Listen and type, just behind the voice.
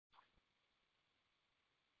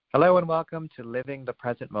Hello and welcome to Living the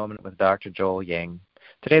Present Moment with Dr. Joel Ying.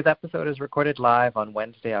 Today's episode is recorded live on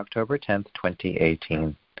Wednesday, October 10th,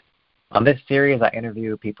 2018. On this series, I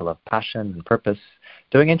interview people of passion and purpose,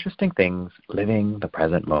 doing interesting things, living the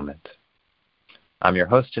present moment. I'm your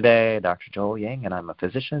host today, Dr. Joel Ying, and I'm a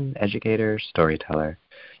physician, educator, storyteller.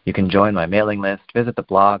 You can join my mailing list, visit the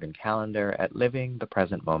blog and calendar at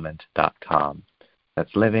livingthepresentmoment.com.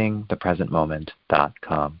 That's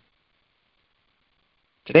livingthepresentmoment.com.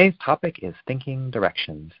 Today's topic is thinking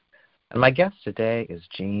directions, and my guest today is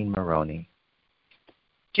Jean Moroney.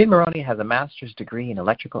 Jean Moroney has a master's degree in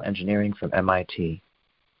electrical engineering from MIT.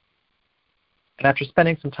 And after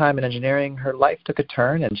spending some time in engineering, her life took a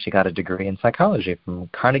turn and she got a degree in psychology from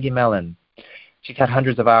Carnegie Mellon. She's had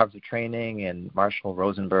hundreds of hours of training in Marshall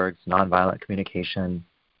Rosenberg's nonviolent communication,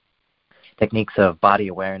 techniques of body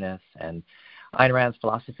awareness, and Ayn Rand's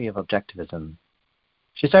philosophy of objectivism.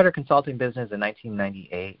 She started her consulting business in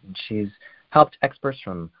 1998, and she's helped experts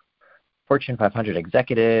from Fortune 500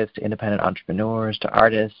 executives to independent entrepreneurs to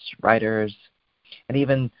artists, writers, and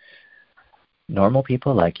even normal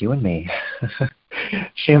people like you and me.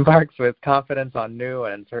 She embarks with confidence on new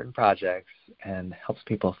and uncertain projects and helps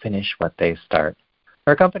people finish what they start.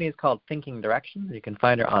 Her company is called Thinking Directions. You can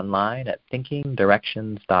find her online at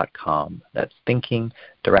thinkingdirections.com. That's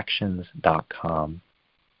thinkingdirections.com.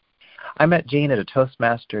 I met Jean at a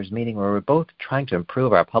Toastmasters meeting where we were both trying to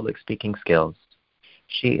improve our public speaking skills.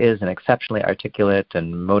 She is an exceptionally articulate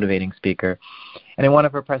and motivating speaker, and in one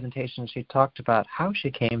of her presentations she talked about how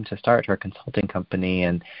she came to start her consulting company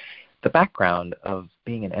and the background of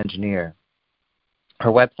being an engineer. Her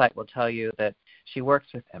website will tell you that she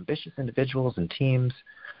works with ambitious individuals and teams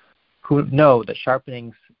who know that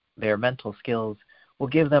sharpening their mental skills will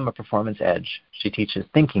give them a performance edge. She teaches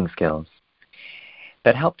thinking skills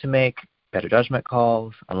that help to make better judgment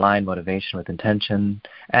calls, align motivation with intention,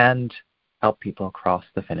 and help people cross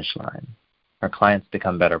the finish line. Her clients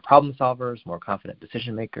become better problem solvers, more confident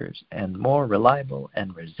decision makers, and more reliable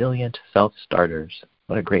and resilient self-starters.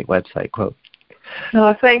 What a great website quote.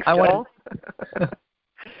 Oh, thanks, Joel.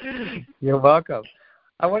 You're welcome.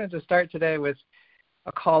 I wanted to start today with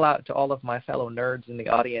a call out to all of my fellow nerds in the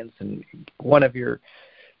audience, and one of your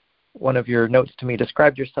notes to me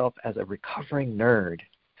described yourself as a recovering nerd.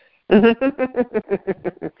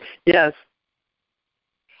 Yes.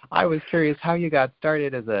 I was curious how you got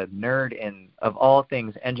started as a nerd in, of all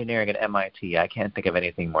things, engineering at MIT. I can't think of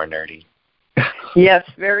anything more nerdy. Yes,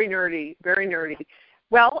 very nerdy, very nerdy.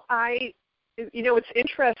 Well, it's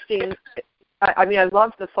interesting. I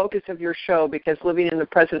love the focus of your show because living in the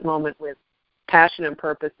present moment with passion and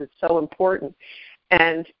purpose is so important.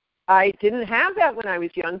 And I didn't have that when I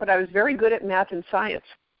was young, but I was very good at math and science.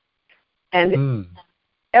 And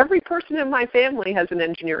every person in my family has an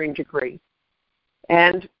engineering degree.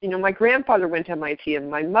 And, my grandfather went to MIT, and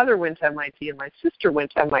my mother went to MIT, and my sister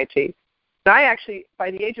went to MIT. And I actually,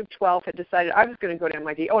 by the age of 12, had decided I was going to go to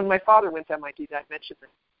MIT. Oh, and my father went to MIT. Did I mention that?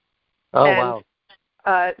 Oh, wow.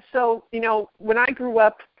 So, when I grew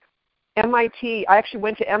up, MIT, I actually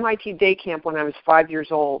went to MIT day camp when I was 5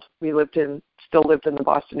 years old. We still lived in the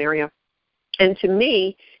Boston area. And to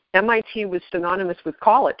me, MIT was synonymous with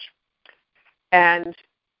college. And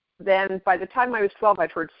then by the time I was 12,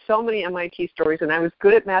 I'd heard so many MIT stories, and I was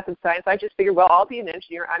good at math and science. I just figured, well, I'll be an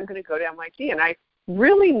engineer. I'm going to go to MIT. And I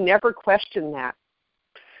really never questioned that.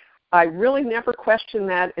 I really never questioned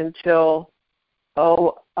that until,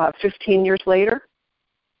 15 years later,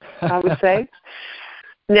 I would say.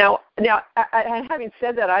 Now, having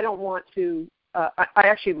said that, I don't want to. I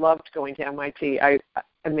actually loved going to MIT. I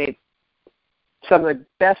made some of the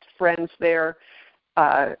best friends there.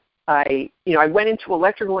 I went into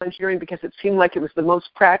electrical engineering because it seemed like it was the most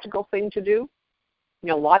practical thing to do.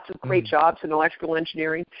 Lots of great jobs in electrical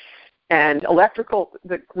engineering. And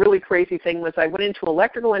the really crazy thing was I went into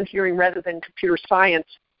electrical engineering rather than computer science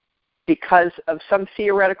because of some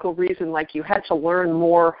theoretical reason, like you had to learn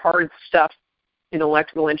more hard stuff in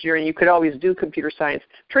electrical engineering. You could always do computer science.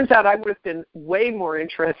 Turns out I would have been way more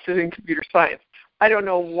interested in computer science. I don't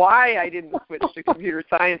know why I didn't switch to computer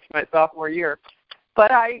science my sophomore year.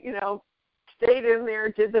 But I, stayed in there,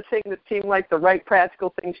 did the thing that seemed like the right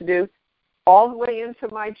practical thing to do, all the way into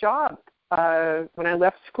my job when I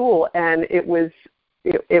left school. And it was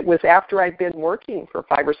after I'd been working for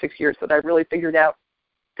 5 or 6 years that I really figured out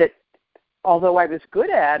that although I was good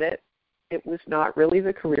at it, it was not really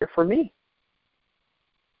the career for me.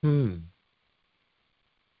 Now,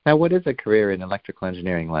 what is a career in electrical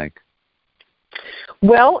engineering like?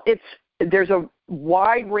 Well, there's a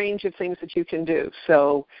wide range of things that you can do.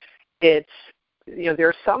 So there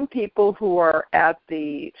are some people who are at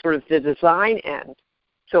the sort of the design end.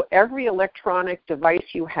 So every electronic device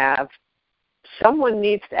you have, someone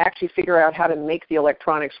needs to actually figure out how to make the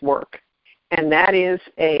electronics work. And that is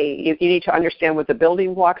you need to understand what the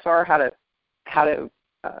building blocks are, how to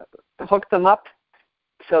hook them up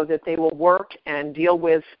so that they will work and deal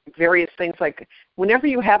with various things. Like whenever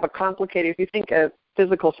you have a complicated, if you think a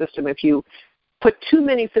physical system, if you put too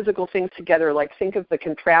many physical things together, like think of the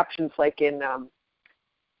contraptions like in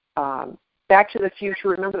Back to the Future.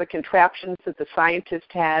 Remember the contraptions that the scientist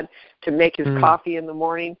had to make his coffee in the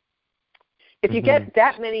morning? If you get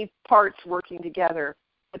that many parts working together,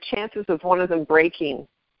 the chances of one of them breaking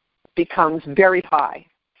becomes very high.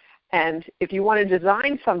 And if you want to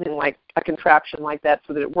design something like a contraption like that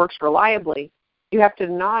so that it works reliably, you have to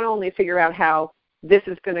not only figure out how this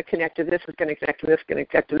is going to connect to this, is going to connect to this, going to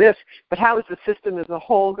connect to this, but how is the system as a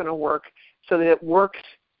whole going to work so that it works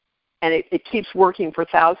and it keeps working for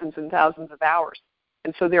thousands and thousands of hours.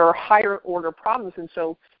 And so there are higher order problems. And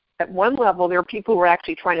so at one level, there are people who are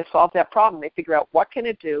actually trying to solve that problem. They figure out what can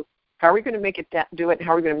it do, how are we going to make it do it, and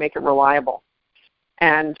how are we going to make it reliable.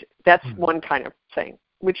 And that's one kind of thing,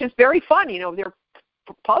 which is very fun. They're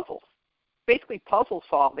puzzles. Basically, puzzle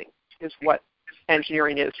solving is what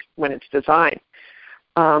engineering is when it's designed.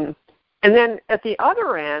 And then at the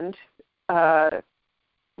other end,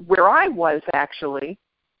 where I was actually,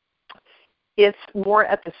 it's more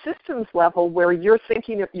at the systems level where you're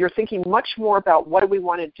thinking much more about what do we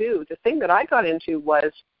want to do. The thing that I got into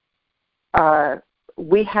was I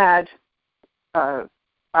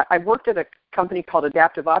worked at a company called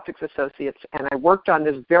Adaptive Optics Associates, and I worked on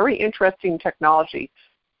this very interesting technology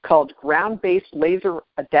called ground-based laser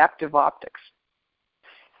adaptive optics.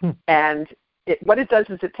 And what it does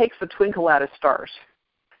is it takes the twinkle out of stars,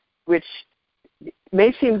 which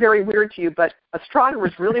may seem very weird to you, but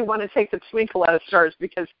astronomers really want to take the twinkle out of stars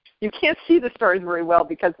because you can't see the stars very well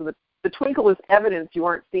because of the twinkle is evidence you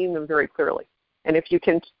aren't seeing them very clearly. And if you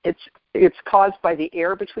can, it's caused by the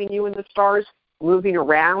air between you and the stars moving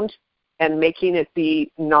around and making it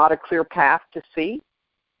be not a clear path to see.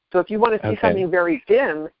 So if you want to see something very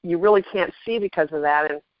dim, you really can't see because of that.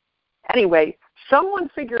 And anyway, someone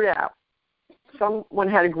figured out, someone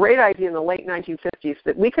had a great idea in the late 1950s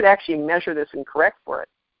that we could actually measure this and correct for it.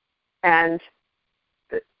 And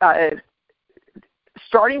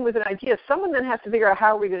starting with an idea, someone then has to figure out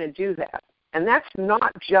how are we going to do that. And that's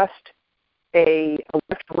not just an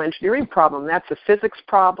electrical engineering problem. That's a physics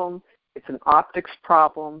problem. It's an optics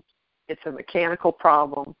problem. It's a mechanical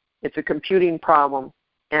problem. It's a computing problem.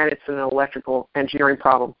 And it's an electrical engineering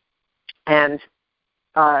problem. And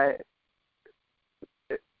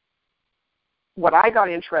what I got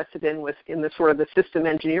interested in was in the sort of the system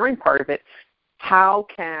engineering part of it. How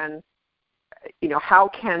can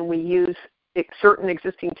we use certain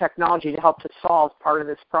existing technology to help to solve part of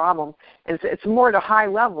this problem? And it's more at a high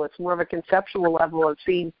level. It's more of a conceptual level of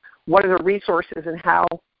seeing what are the resources and how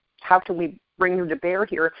can we bring them to bear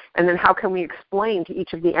here, and then how can we explain to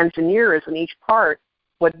each of the engineers in each part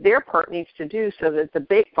what their part needs to do so that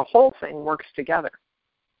the whole thing works together.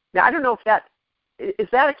 Now, I don't know if is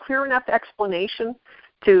that a clear enough explanation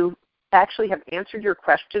to actually have answered your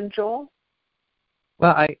question, Joel?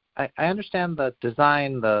 Well, I understand the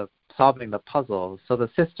design, the solving the puzzle. So the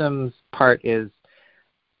systems part is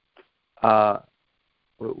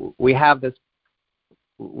we have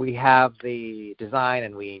the design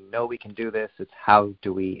and we know we can do this. It's how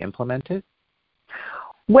do we implement it?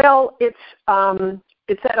 Well, it's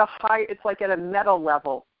at a high. It's like at a meta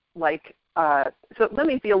level. So let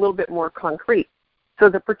me be a little bit more concrete. So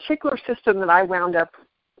the particular system that I wound up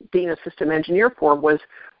being a system engineer for was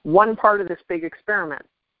one part of this big experiment,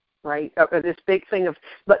 right? This big thing of,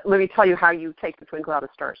 let me tell you how you take the twinkle out of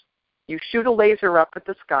stars. You shoot a laser up at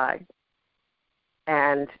the sky,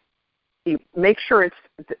 and you make sure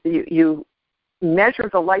you measure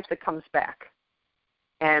the light that comes back.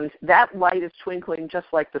 And that light is twinkling just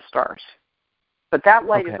like the stars. But that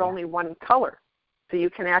light is only one color. So you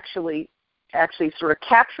can actually sort of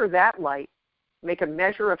capture that light, make a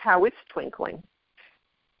measure of how it's twinkling.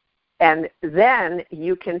 And then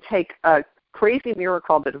you can take a crazy mirror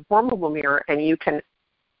called the deformable mirror, and you can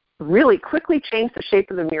really quickly change the shape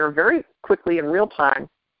of the mirror very quickly in real time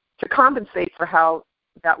to compensate for how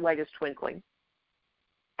that light is twinkling.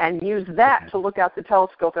 And use that to look out the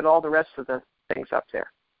telescope at all the rest of the things up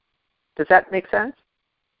there. Does that make sense?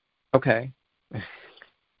 Okay.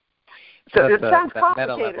 So it sounds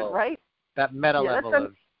complicated, right? That meta level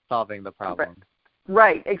of solving the problem.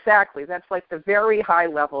 Right, exactly. That's like the very high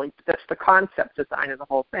level. That's the concept design of the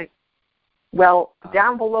whole thing. Well,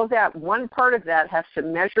 down below that, one part of that has to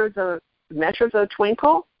measure the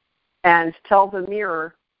twinkle and tell the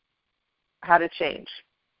mirror how to change.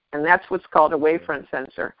 and that's what's called a wavefront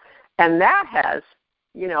sensor. And that has,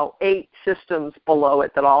 8 systems below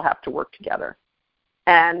it that all have to work together.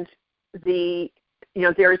 And you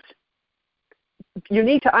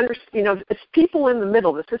need to understand, it's people in the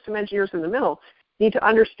middle, the system engineers in the middle, need to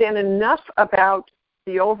understand enough about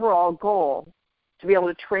the overall goal to be able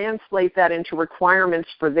to translate that into requirements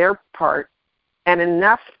for their part, and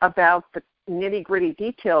enough about the nitty-gritty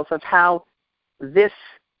details of how this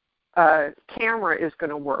camera is going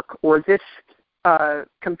to work, or this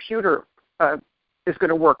computer is going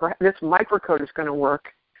to work, or this microcode is going to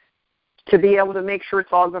work, to be able to make sure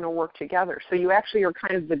it's all going to work together. So you actually are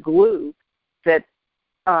kind of the glue that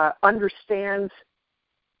understands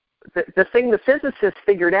the thing the physicists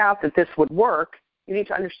figured out that this would work. You need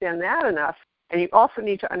to understand that enough, and you also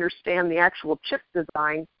need to understand the actual chip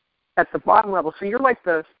design at the bottom level. So you're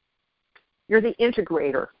the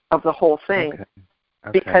integrator of the whole thing. Okay.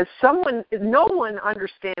 Because no one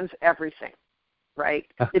understands everything, right?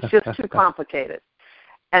 It's just too complicated.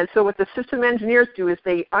 And so what the system engineers do is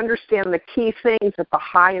they understand the key things at the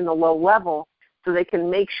high and the low level, so they can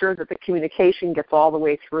make sure that the communication gets all the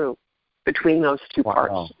way through between those two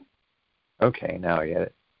parts. Okay, now I get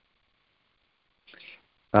it.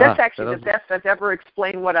 That's actually the best I've ever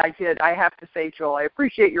explained what I did, I have to say, Joel. I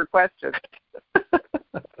appreciate your question.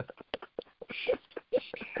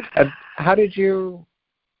 How did you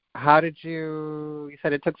said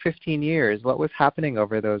it took 15 years. What was happening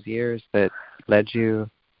over those years that led you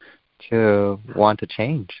to want to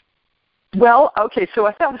change? Well, okay, so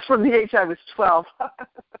that was from the age I was 12.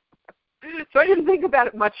 So I didn't think about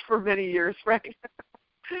it much for many years, right?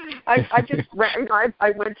 I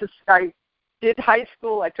did high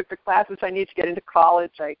school. I took the classes I needed to get into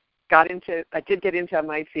college. I did get into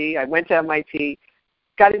MIT. I went to MIT,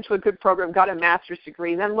 got into a good program, got a master's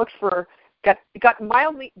degree, then got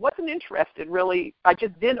mildly, wasn't interested really. I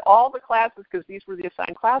just did all the classes because these were the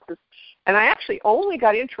assigned classes. And I actually only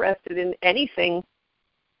got interested in anything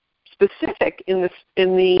specific in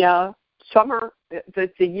the summer,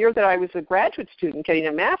 the year that I was a graduate student getting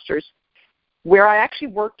a master's, where I actually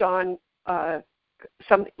worked on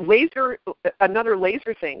another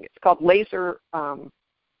laser thing. It's called laser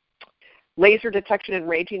detection and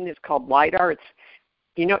ranging. It's called LIDAR. It's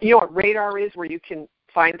you know what radar is, where you can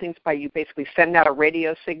find things by you basically send out a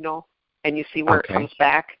radio signal and you see where it comes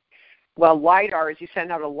back. Well, LIDAR is you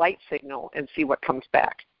send out a light signal and see what comes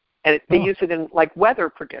back, and they use it in like weather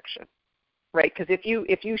prediction, right? Because if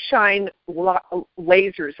you shine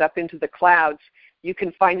lasers up into the clouds, you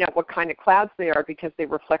can find out what kind of clouds they are because they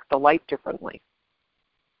reflect the light differently.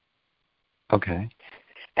 Okay.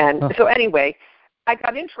 And so anyway, I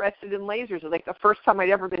got interested in lasers. It was like the first time I'd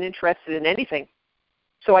ever been interested in anything.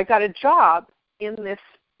 So I got a job in this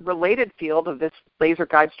related field of this laser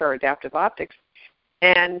guide star adaptive optics,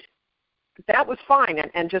 and that was fine,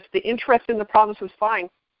 and just the interest in the problems was fine.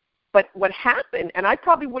 But what happened, and I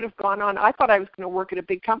probably would have gone on, I thought I was going to work at a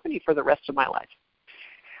big company for the rest of my life.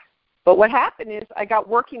 But what happened is I got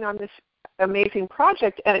working on this amazing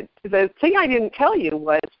project, and the thing I didn't tell you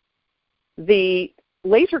was the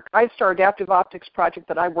laser guide star adaptive optics project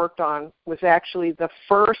that I worked on was actually the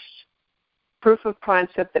first proof of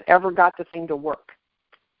concept that ever got the thing to work.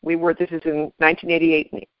 This is in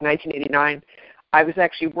 1988 and 1989. I was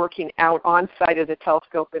actually working out on site at a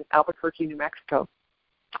telescope in Albuquerque, New Mexico.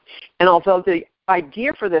 And although the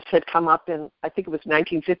idea for this had come up in, I think it was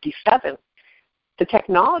 1957, the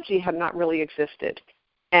technology had not really existed.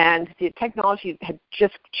 And the technology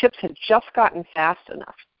chips had just gotten fast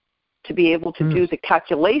enough to be able to do the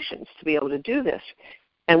calculations to be able to do this.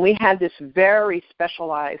 And we had this very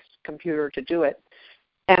specialized computer to do it.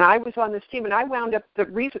 And I was on this team, and I wound up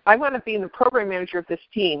being the program manager of this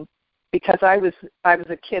team because I was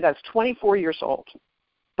a kid. I was 24 years old,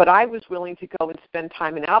 but I was willing to go and spend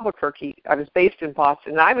time in Albuquerque. I was based in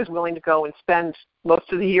Boston, and I was willing to go and spend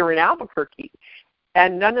most of the year in Albuquerque.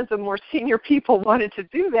 And none of the more senior people wanted to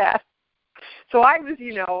do that. So I was,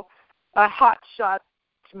 a hot shot,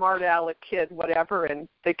 smart aleck kid, whatever, and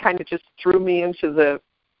they kind of just threw me into the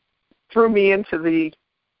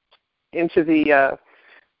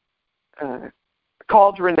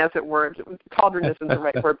cauldron, as it were. Cauldron isn't the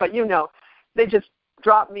right word, but they just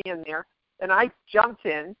dropped me in there, and I jumped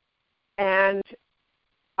in, and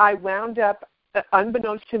I wound up,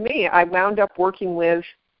 unbeknownst to me, working with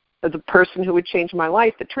the person who would change my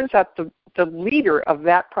life. It turns out the leader of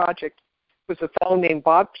that project was a fellow named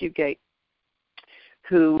Bob Fugate,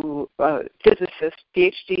 who physicist,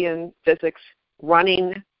 PhD in physics,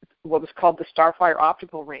 running what was called the Starfire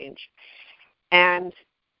Optical Range. And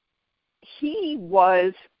he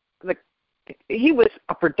was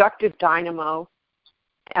a productive dynamo,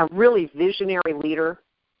 a really visionary leader,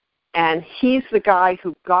 and he's the guy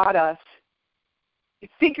who got us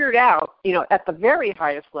figured out, at the very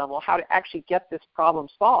highest level, how to actually get this problem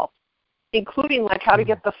solved, including like how to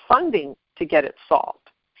get the funding to get it solved.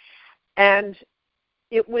 And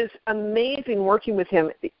it was amazing working with him.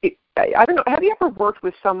 I don't know, have you ever worked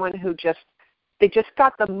with someone who they just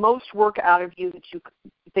got the most work out of you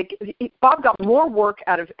Bob got more work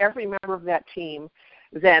out of every member of that team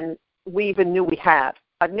than we even knew we had.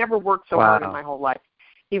 I've never worked so hard in my whole life.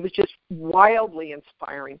 He was just wildly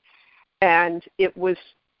inspiring. And it was,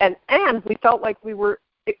 and we felt like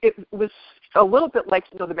it was a little bit like,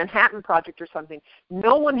 the Manhattan Project or something.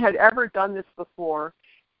 No one had ever done this before.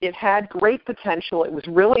 It had great potential. It was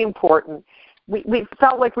really important. We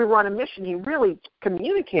felt like we were on a mission. He really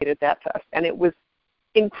communicated that to us, and it was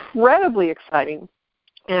incredibly exciting.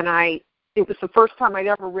 And it was the first time I'd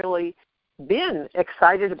ever really been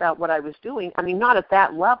excited about what I was doing. I mean, not at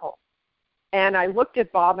that level. And I looked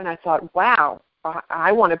at Bob and I thought, wow,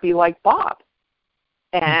 I want to be like Bob.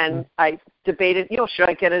 And I debated, should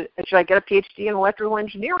I get a PhD in electrical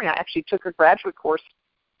engineering? I actually took a graduate course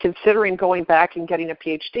considering going back and getting a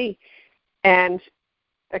PhD. And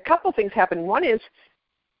a couple things happened. One is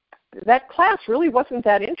that class really wasn't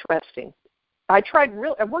that interesting. I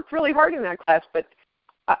worked really hard in that class, but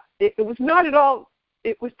it was not at all,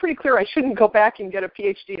 it was pretty clear I shouldn't go back and get a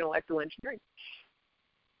PhD in electrical engineering.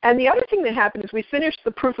 And the other thing that happened is we finished the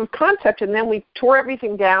proof of concept, and then we tore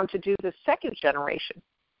everything down to do the second generation.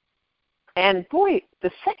 And boy, the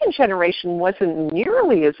second generation wasn't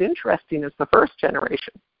nearly as interesting as the first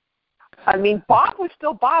generation. I mean, Bob was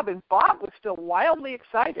still Bob, and Bob was still wildly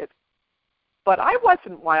excited. But I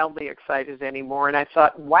wasn't wildly excited anymore, and I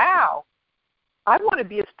thought, wow, I want to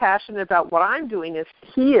be as passionate about what I'm doing as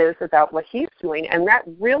he is about what he's doing. And that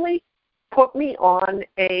really put me on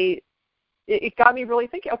it got me really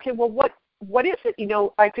thinking, okay, well, what is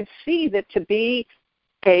it? I could see that to be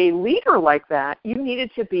a leader like that, you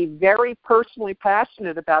needed to be very personally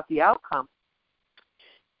passionate about the outcome.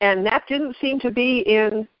 And that didn't seem to be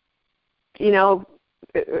in,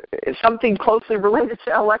 something closely related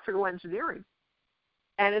to electrical engineering.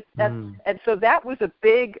 And and so that was a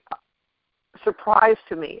big surprise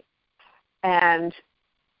to me. And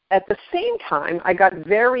at the same time, I got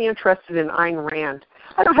very interested in Ayn Rand.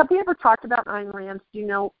 I don't know, have we ever talked about Ayn Rand? Do you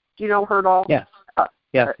know her at all? Yes.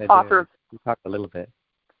 Yes, I author do. You talked a little bit.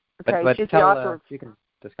 Okay, but she's tell, the author. you can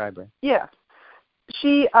describe her. Yeah.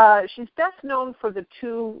 She's best known for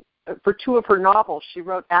two of her novels. She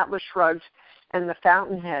wrote Atlas Shrugged and The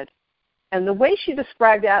Fountainhead. And the way she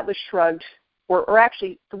described Atlas Shrugged, or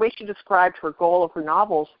actually the way she described her goal of her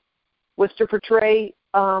novels, was to portray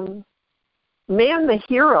man the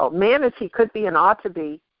hero, man as he could be and ought to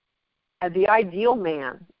be, and the ideal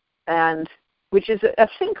man, and which is a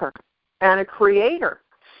thinker and a creator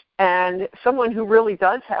and someone who really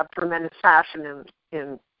does have tremendous passion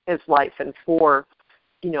in his life and for,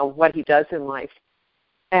 what he does in life.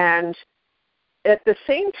 And at the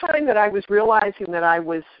same time that I was realizing that I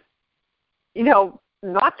was,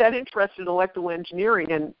 not that interested in electrical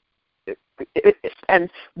engineering and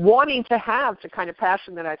wanting to have the kind of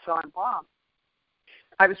passion that I saw in Bob,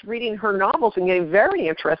 I was reading her novels and getting very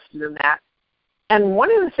interested in that. And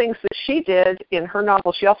one of the things that she did in her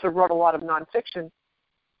novel, she also wrote a lot of nonfiction,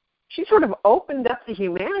 she sort of opened up the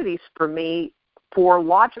humanities for me for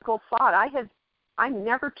logical thought. I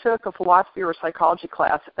never took a philosophy or psychology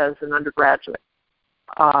class as an undergraduate.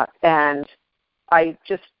 And I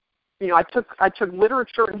just, I took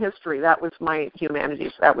literature and history. That was my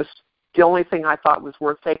humanities. That was the only thing I thought was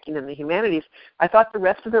worth taking in the humanities. I thought the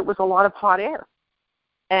rest of it was a lot of hot air.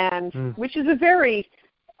 And which is a very,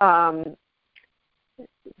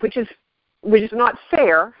 which is not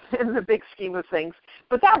fair in the big scheme of things,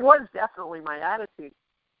 but that was definitely my attitude.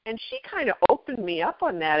 And she kind of opened me up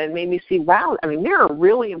on that and made me see, wow, I mean, there are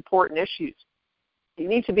really important issues. You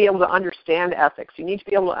need to be able to understand ethics. You need to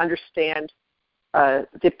be able to understand the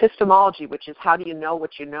epistemology, which is how do you know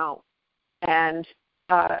what you know. And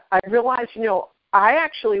I realized, I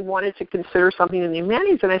actually wanted to consider something in the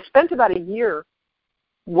humanities, and I spent about a year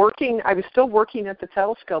working. I was still working at the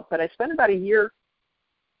Telescope, but I spent about a year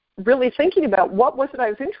really thinking about what was it I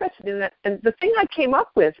was interested in. And the thing I came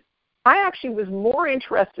up with, I actually was more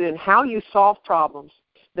interested in how you solve problems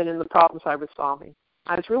than in the problems I was solving.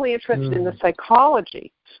 I was really interested in the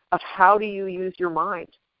psychology of how do you use your mind.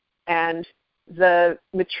 And the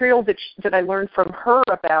material that I learned from her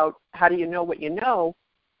about how do you know what you know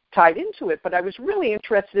tied into it. But I was really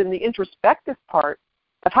interested in the introspective part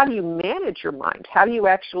of how do you manage your mind? How do you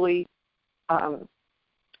actually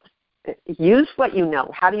use what you know?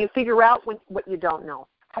 How do you figure out what you don't know?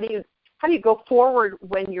 how do you go forward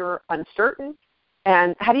when you're uncertain,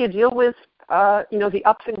 and how do you deal with the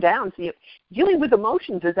ups and downs? Dealing with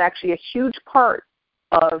emotions is actually a huge part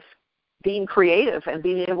of being creative and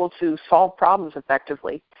being able to solve problems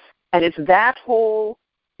effectively. And it's that whole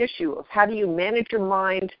issue of how do you manage your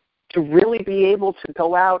mind to really be able to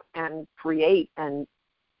go out and create and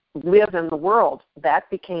live in the world. That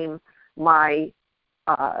became my,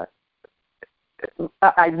 I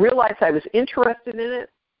realized I was interested in it.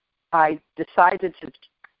 I decided to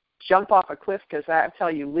jump off a cliff because I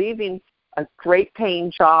tell you, leaving a great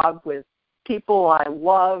paying job with people I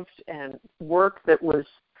loved and work that was,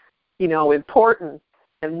 important,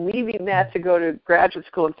 and leaving that to go to graduate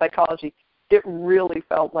school in psychology, it really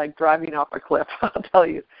felt like driving off a cliff, I'll tell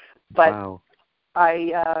you. But wow.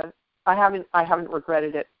 I haven't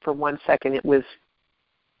regretted it for 1 second. It was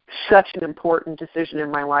such an important decision in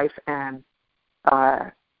my life, and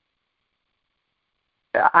I'm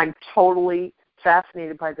totally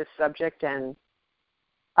fascinated by this subject, and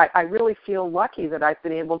I really feel lucky that I've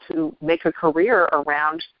been able to make a career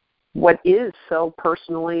around what is so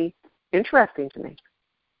personally interesting to me.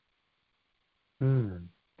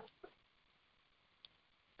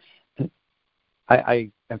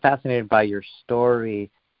 I am fascinated by your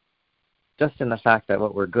story, just in the fact that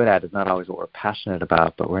what we're good at is not always what we're passionate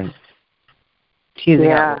about, but we're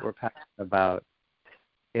teasing out what we're passionate about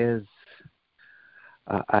is,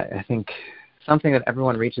 I think, something that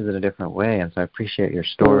everyone reaches in a different way. And so I appreciate your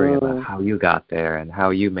story about how you got there and how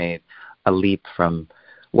you made a leap from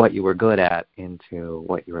what you were good at into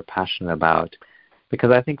what you were passionate about.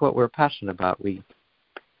 Because I think what we're passionate about,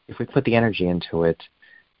 if we put the energy into it,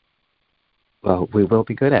 well, we will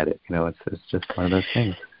be good at it. It's just one of those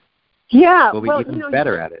things. Yeah. We'll be even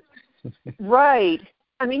better at it. Right.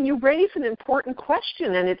 I mean, you raise an important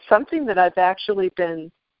question, and it's something that I've actually been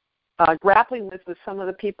grappling with some of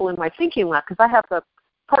the people in my thinking lab, because I have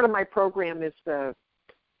part of my program is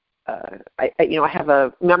I have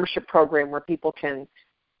a membership program where people can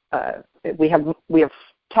we have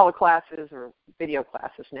teleclasses or video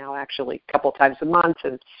classes now, actually, a couple times a month,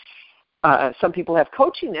 and some people have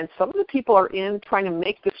coaching, and some of the people are trying to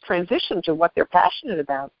make this transition to what they're passionate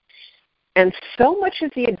about. And so much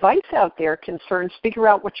of the advice out there concerns figure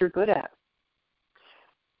out what you're good at.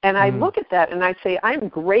 And I look at that and I say, I'm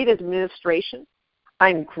great at administration.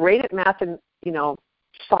 I'm great at math and,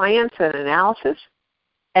 science and analysis.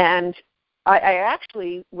 And I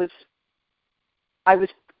actually was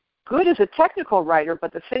good as a technical writer,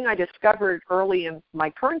 but the thing I discovered early in my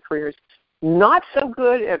current career is not so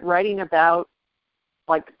good at writing about,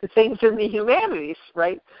 like, the things in the humanities,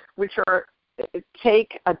 right, which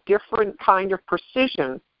take a different kind of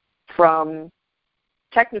precision from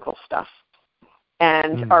technical stuff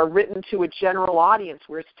and are written to a general audience,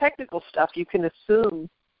 whereas technical stuff you can assume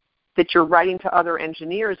that you're writing to other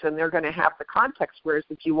engineers and they're going to have the context, whereas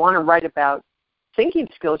if you want to write about thinking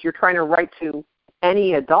skills, you're trying to write to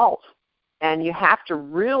any adult, and you have to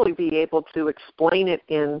really be able to explain it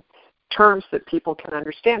in terms that people can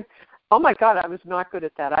understand. Oh my God, I was not good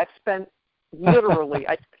at that. I've spent literally,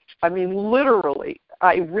 I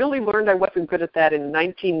really learned I wasn't good at that in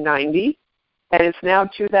 1990, and it's now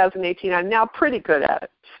 2018. I'm now pretty good at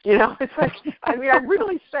it. It's like, I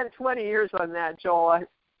really spent 20 years on that, Joel.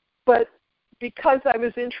 But because I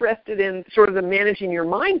was interested in sort of the managing your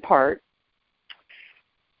mind part,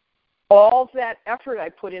 all that effort I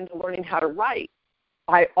put into learning how to write,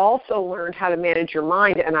 I also learned how to manage your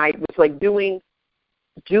mind, and I was like doing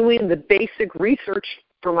the basic research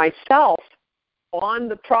for myself on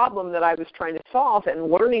the problem that I was trying to solve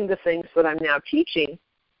and learning the things that I'm now teaching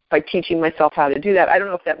by teaching myself how to do that. I don't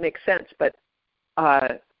know if that makes sense, but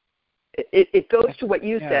it goes to what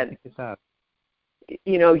you said. I think it does.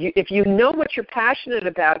 If you know what you're passionate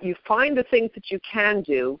about, you find the things that you can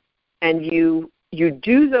do, and you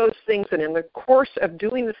do those things, and in the course of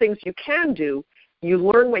doing the things you can do, you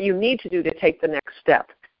learn what you need to do to take the next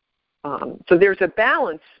step. So there's a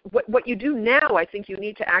balance. What you do now, I think you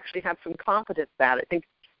need to actually have some confidence about it. I think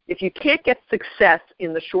if you can't get success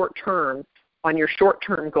in the short term on your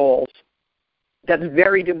short-term goals, that's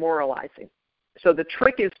very demoralizing. So the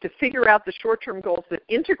trick is to figure out the short-term goals that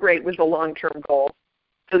integrate with the long-term goals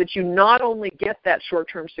so that you not only get that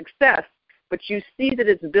short-term success, but you see that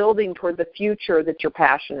it's building toward the future that you're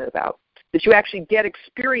passionate about, that you actually get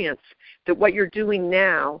experience, that what you're doing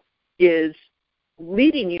now is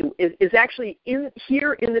leading you, is actually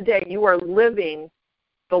here in the day, you are living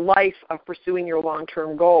the life of pursuing your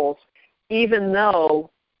long-term goals, even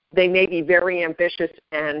though they may be very ambitious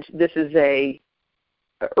and this is a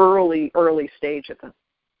early stage of them.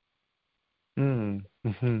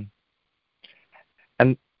 Mm-hmm.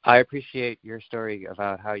 And I appreciate your story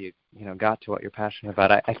about how you got to what you're passionate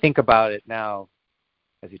about. I think about it now,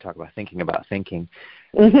 as you talk about thinking,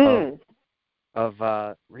 Mm-hmm.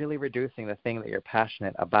 of really reducing the thing that you're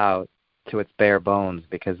passionate about to its bare bones,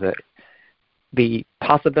 because the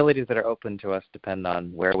possibilities that are open to us depend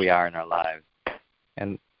on where we are in our lives.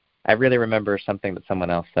 And I really remember something that someone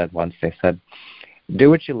else said once. They said, do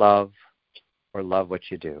what you love or love what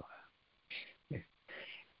you do.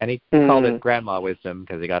 And he called it grandma wisdom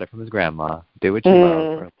because he got it from his grandma. Do what you love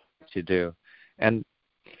or love what you do. And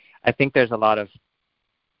I think there's a lot of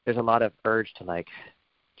urge to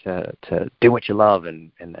do what you love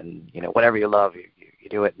and whatever you love you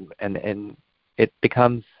do it, and it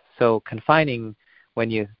becomes so confining when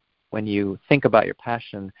you think about your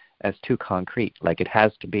passion as too concrete. Like I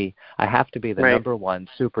have to be the number one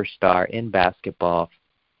superstar in basketball.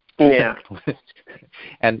 Yeah.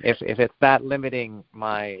 And if it's that limiting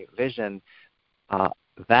my vision,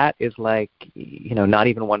 that is like not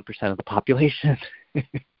even 1% of the population.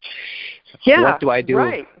 Yeah. What do I do?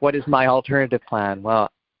 Right. What is my alternative plan?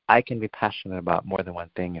 Well, I can be passionate about more than one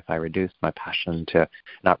thing if I reduce my passion to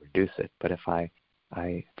not reduce it, but if I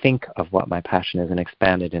think of what my passion is and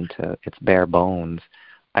expand it into its bare bones,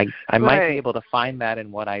 I might be able to find that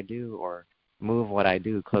in what I do or move what I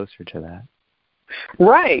do closer to that.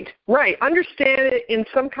 Right. Understand it in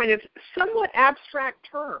some kind of somewhat abstract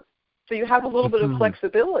term, so you have a little bit of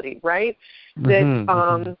flexibility, right?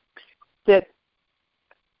 That that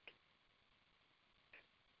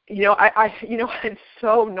I'm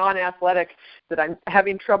so non-athletic that I'm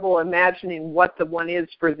having trouble imagining what the one is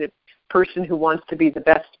for the person who wants to be the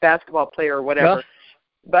best basketball player or whatever.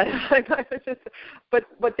 Yeah.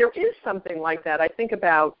 But there is something like that. I think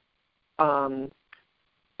about.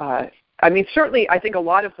 Certainly, I think a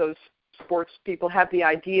lot of those sports people have the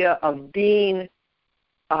idea of being.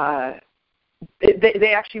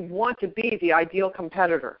 They actually want to be the ideal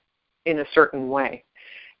competitor in a certain way,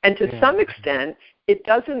 and to some extent, it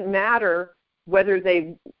doesn't matter whether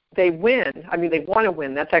they win. I mean, they want to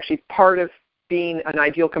win. That's actually part of being an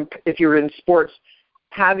ideal. If you're in sports,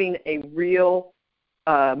 having a real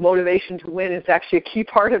motivation to win is actually a key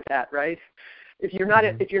part of that, right? If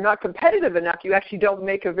you're not competitive enough, you actually don't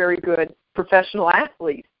make a very good professional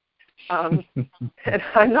athlete. And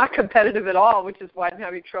I'm not competitive at all, which is why I'm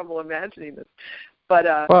having trouble imagining this. But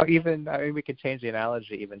we could change the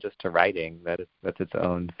analogy even just to writing. That's its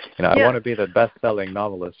own. I want to be the best-selling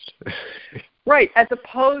novelist. Right, as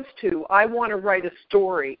opposed to I want to write a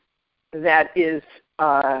story that is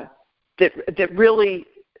that really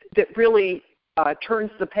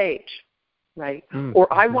turns the page. Right?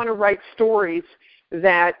 Or I want to write stories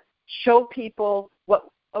that show people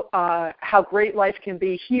how great life can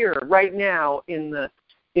be here, right now, in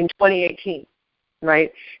 2018.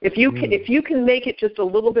 Right? If you can make it just a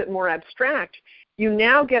little bit more abstract, you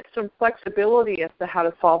now get some flexibility as to how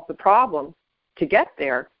to solve the problem to get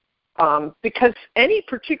there. Because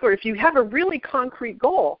if you have a really concrete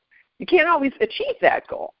goal, you can't always achieve that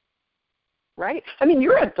goal. Right? I mean,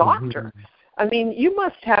 you're a doctor. I mean, you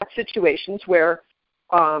must have situations where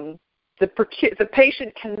the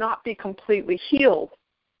patient cannot be completely healed,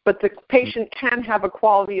 but the patient can have a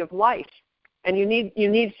quality of life, and you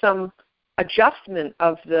need some adjustment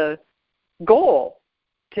of the goal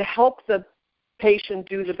to help the patient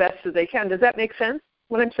do the best that they can. Does that make sense,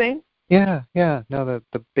 what I'm saying? Yeah. No,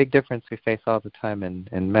 the big difference we face all the time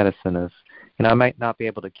in medicine is, I might not be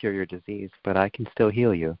able to cure your disease, but I can still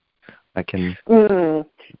heal you. I can...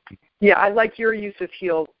 Yeah, I like your use of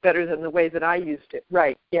heal better than the way that I used it.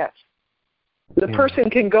 Right, yes. The person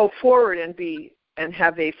can go forward and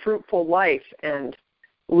have a fruitful life and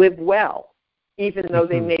live well, even though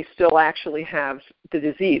they may still actually have the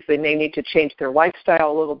disease. They may need to change their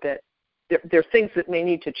lifestyle a little bit. There are things that may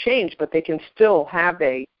need to change, but they can still have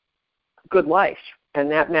a good life, and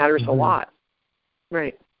that matters a lot.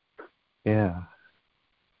 Right. Yeah.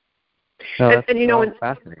 No, that's a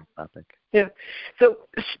fascinating topic. Yeah. So,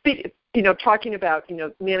 talking about,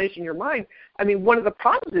 managing your mind, I mean, one of the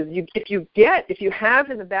problems is if you have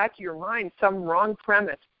in the back of your mind some wrong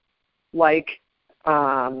premise, like,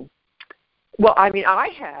 I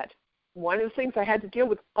had one of the things I had to deal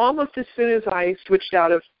with almost as soon as I switched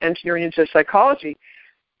out of engineering into psychology.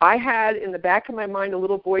 I had in the back of my mind a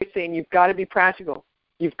little voice saying, you've got to be practical.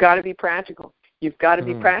 You've got to be practical. You've got to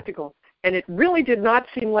be practical. And it really did not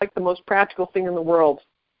seem like the most practical thing in the world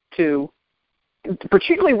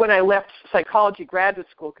particularly when I left psychology graduate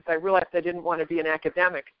school, because I realized I didn't want to be an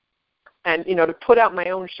academic. And, to put out my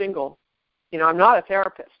own shingle, I'm not a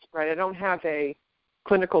therapist, right? I don't have a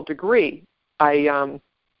clinical degree. That's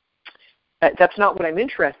not what I'm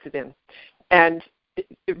interested in. And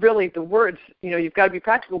really the words, you've got to be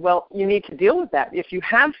practical. Well, you need to deal with that. If you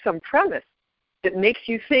have some premise that makes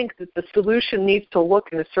you think that the solution needs to look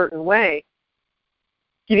in a certain way,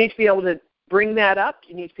 you need to be able to bring that up.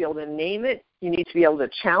 You need to be able to name it. You need to be able to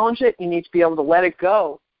challenge it. You need to be able to let it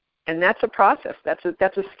go. And that's a process. That's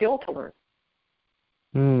a skill to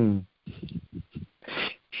learn.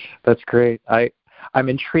 That's great. I'm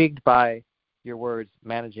intrigued by your words,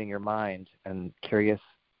 managing your mind, and curious,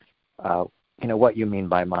 what you mean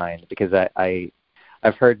by mind, because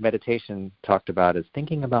I've heard meditation talked about as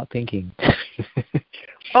thinking about thinking.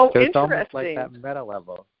 Oh, so it's interesting. almost like that meta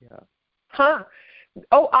level. Yeah. Huh.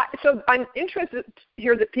 So I'm interested to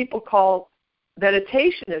hear that people call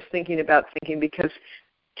meditation as thinking about thinking, because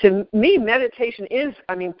to me, meditation is,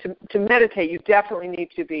 to meditate, you definitely need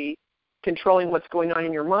to be controlling what's going on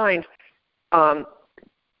in your mind.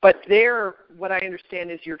 But there, what I understand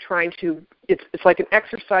is you're trying to, it's like an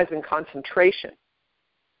exercise in concentration,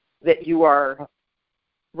 that you are,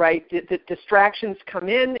 right, that distractions come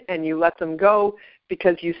in and you let them go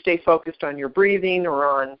because you stay focused on your breathing or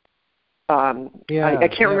on, I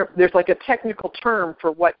can't remember, there's like a technical term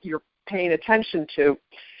for what you're paying attention to,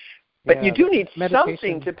 but you do need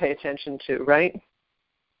something to pay attention to, right?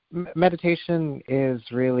 Meditation is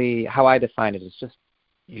really, how I define it, is just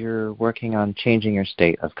you're working on changing your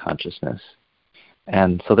state of consciousness.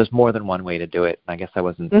 And so there's more than one way to do it. I guess I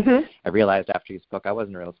realized after you spoke I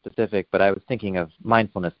wasn't real specific, but I was thinking of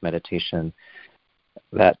mindfulness meditation.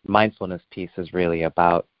 That mindfulness piece is really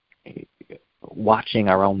about watching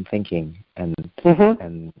our own thinking and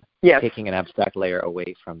taking an abstract layer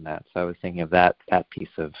away from that. So I was thinking of that piece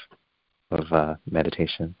of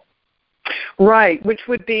meditation. Right, which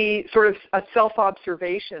would be sort of a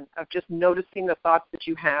self-observation of just noticing the thoughts that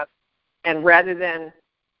you have, and rather than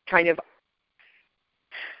kind of,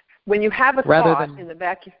 when you have a thought in the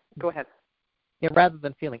back, go ahead. Yeah, rather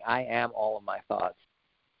than feeling I am all of my thoughts.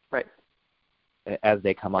 Right. As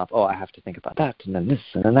they come up, I have to think about that, and then this,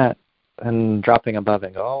 and then that, and dropping above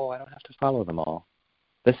and go, I don't have to follow them all.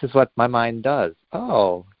 This is what my mind does.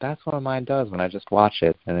 Oh, that's what my mind does when I just watch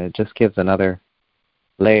it, and it just gives another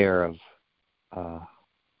layer of,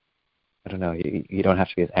 I don't know, you don't have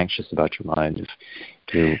to be as anxious about your mind if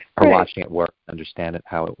you are watching it work, understand it,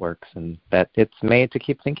 how it works, and that it's made to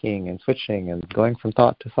keep thinking and switching and going from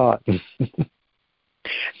thought to thought.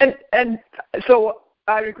 And so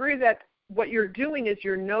I agree that what you're doing is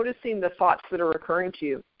you're noticing the thoughts that are occurring to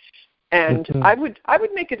you. And I would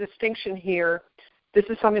make a distinction here. This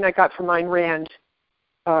is something I got from Ayn Rand,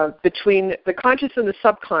 between the conscious and the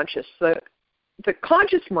subconscious. The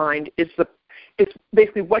conscious mind is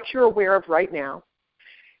basically what you're aware of right now,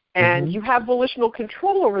 and you have volitional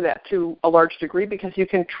control over that to a large degree, because you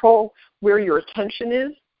control where your attention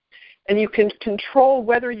is, and you can control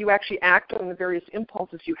whether you actually act on the various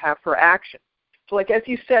impulses you have for action. So, like as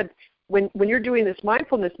you said, when you're doing this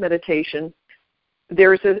mindfulness meditation,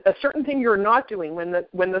 there's a certain thing you're not doing. When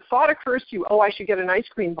the thought occurs to you, I should get an ice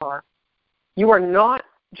cream bar, you are not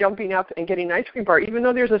jumping up and getting an ice cream bar, even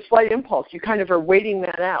though there's a slight impulse. You kind of are waiting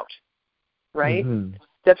that out, right?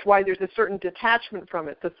 That's why there's a certain detachment from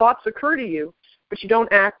it. The thoughts occur to you, but you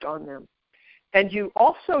don't act on them. And you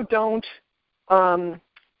also don't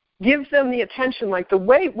give them the attention, like the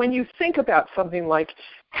way when you think about something like,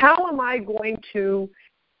 how am I going to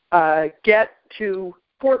get to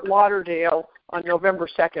Fort Lauderdale on November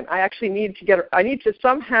 2nd? I need to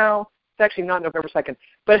somehow, it's actually not November 2nd,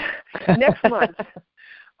 but next month,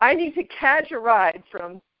 I need to catch a ride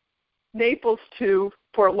from Naples to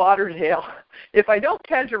Fort Lauderdale. If I don't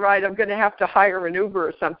catch a ride, I'm going to have to hire an Uber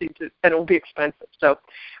or something, and it'll be expensive. So,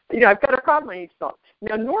 I've got a problem I need to solve.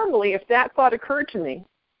 Now, normally, if that thought occurred to me,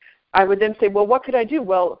 I would then say, well, what could I do?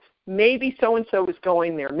 Well, maybe so-and-so is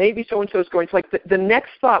going there. Maybe so-and-so is going. It's like the next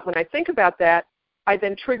thought, when I think about that, I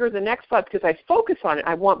then trigger the next thought because I focus on it.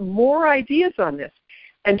 I want more ideas on this.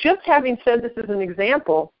 And just having said this as an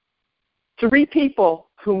example, 3 people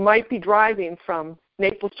who might be driving from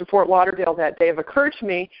Naples to Fort Lauderdale that day have occurred to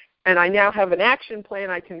me, and I now have an action plan.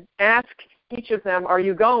 I can ask each of them, are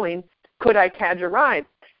you going? Could I catch a ride?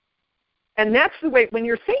 And that's the way, when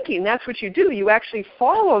you're thinking, that's what you do. You actually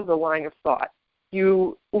follow the line of thought.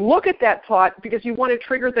 You look at that thought because you want to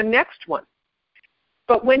trigger the next one.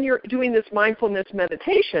 But when you're doing this mindfulness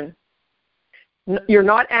meditation, you're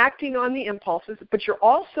not acting on the impulses, but you're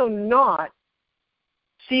also not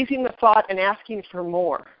seizing the thought and asking for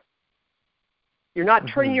more. You're not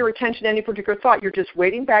turning your attention to any particular thought. You're just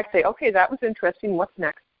waiting back, say, okay, that was interesting. What's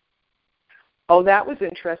next? Oh, that was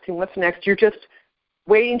interesting. What's next? You're just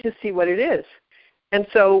waiting to see what it is. And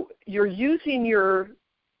so you're using your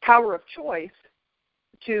power of choice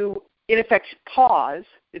to in effect, pause.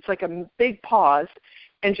 It's like a big pause,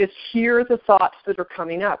 and just hear the thoughts that are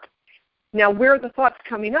coming up. Now, where are the thoughts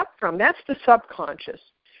coming up from? That's the subconscious.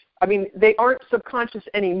 I mean, they aren't subconscious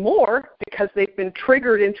anymore because they've been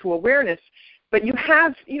triggered into awareness, but you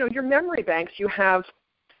have, your memory banks, you have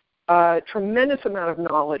a tremendous amount of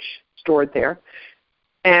knowledge stored there,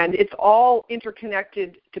 and it's all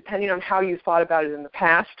interconnected depending on how you thought about it in the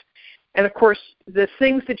past. And, of course, the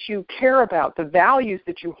things that you care about, the values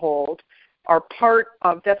that you hold, are part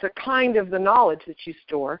of, that's a kind of the knowledge that you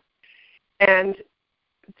store. And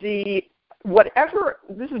this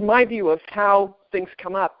is my view of how things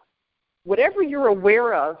come up, whatever you're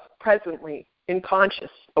aware of presently in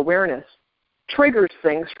conscious awareness triggers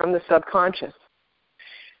things from the subconscious.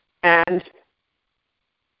 And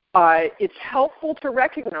it's helpful to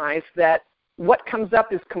recognize that what comes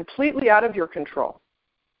up is completely out of your control.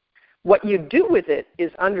 What you do with it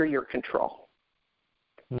is under your control.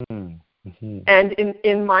 Mm-hmm. And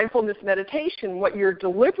in mindfulness meditation, what you're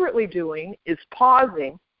deliberately doing is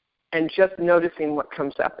pausing and just noticing what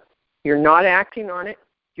comes up. You're not acting on it.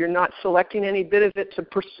 You're not selecting any bit of it to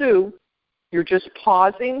pursue. You're just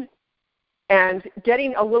pausing and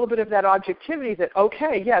getting a little bit of that objectivity that,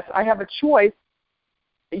 okay, yes, I have a choice.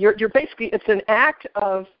 You're basically, it's an act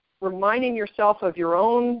of reminding yourself of your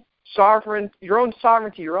own sovereignty, your own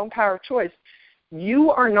power of choice.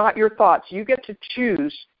 You are not your thoughts. You get to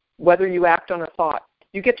choose whether you act on a thought.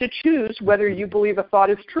 You get to choose whether you believe a thought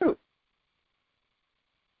is true.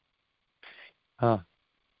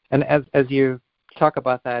 And as you talk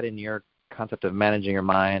about that in your concept of managing your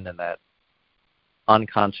mind and that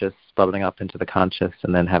unconscious bubbling up into the conscious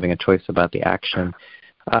and then having a choice about the action,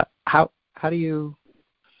 how do you,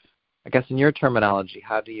 I guess in your terminology,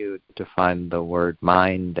 how do you define the word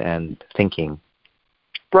mind and thinking?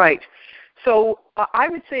 Right. So I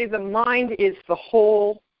would say the mind is the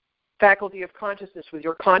whole faculty of consciousness with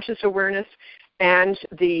your conscious awareness and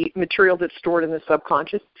the material that's stored in the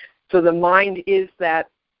subconscious. So the mind is that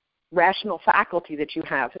rational faculty that you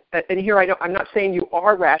have. And here I'm not saying you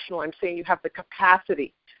are rational. I'm saying you have the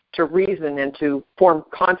capacity to reason and to form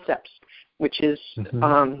concepts, which is,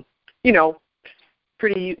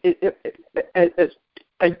 pretty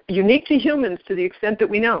unique to humans to the extent that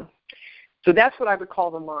we know. So that's what I would call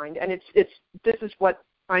the mind. And this is what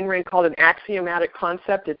Ayn Rand called an axiomatic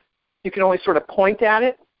concept. You can only sort of point at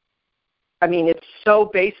it. I mean, it's so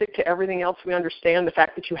basic to everything else we understand. The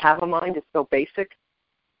fact that you have a mind is so basic.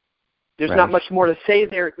 There's not much more to say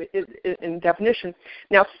there in definition.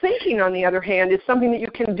 Now, thinking, on the other hand, is something that you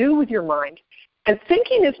can do with your mind. And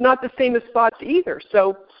thinking is not the same as thoughts either.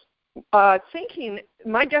 So thinking,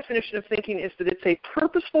 my definition of thinking is that it's a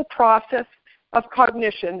purposeful process of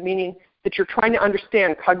cognition, meaning that you're trying to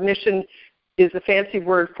understand. Cognition is a fancy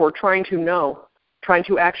word for trying to know, trying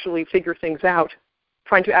to actually figure things out,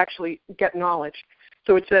 trying to actually get knowledge.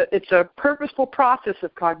 So it's a purposeful process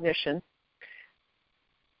of cognition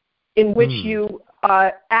in which you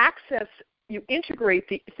you integrate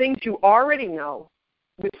the things you already know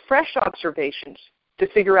with fresh observations to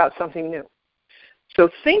figure out something new. So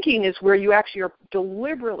thinking is where you actually are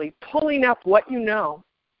deliberately pulling up what you know.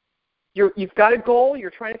 You've got a goal, you're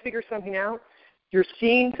trying to figure something out, you're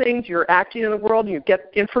seeing things, you're acting in the world, you get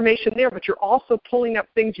information there, but you're also pulling up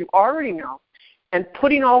things you already know and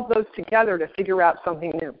putting all of those together to figure out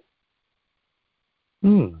something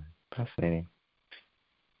new. Fascinating.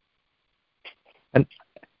 And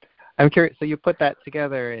I'm curious, so you put that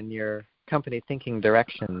together in your company, Thinking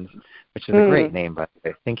Directions, which is a great name, by the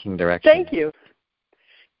way, Thinking Directions. Thank you.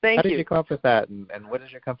 How did you come up with that, and what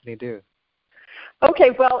does your company do? Okay,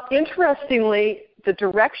 well, interestingly, the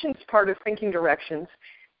directions part of Thinking Directions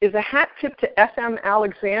is a hat tip to F.M.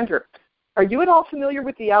 Alexander. Are you at all familiar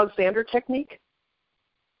with the Alexander technique?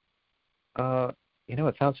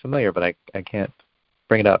 It sounds familiar, but I can't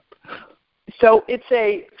bring it up. So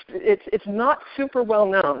it's not super well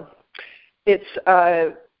known. It's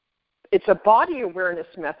a body awareness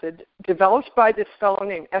method developed by this fellow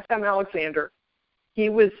named F.M. Alexander. He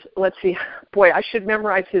was, I should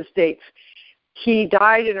memorize his dates. He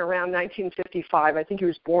died in around 1955. I think he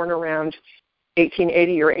was born around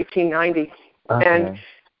 1880 or 1890. Okay.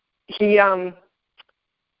 And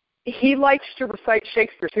he likes to recite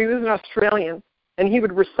Shakespeare. So he was an Australian, and he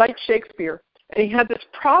would recite Shakespeare. And he had this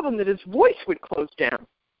problem that his voice would close down.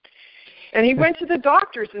 And he went to the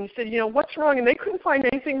doctors and said, what's wrong? And they couldn't find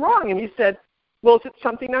anything wrong. And he said, well, is it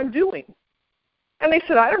something I'm doing? And they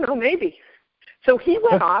said, I don't know, maybe. So he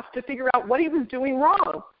went off to figure out what he was doing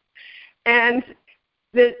wrong. And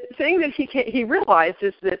the thing that he realized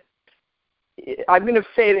is that, I'm going to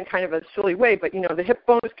say it in kind of a silly way, but, the hip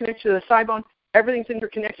bone is connected to the thigh bone. Everything's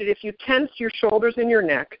interconnected. If you tense your shoulders and your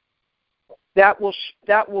neck, that will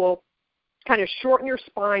kind of shorten your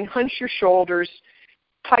spine, hunch your shoulders,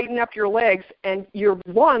 tighten up your legs, and your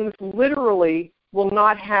lungs literally will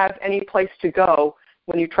not have any place to go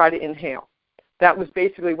when you try to inhale. That was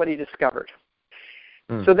basically what he discovered.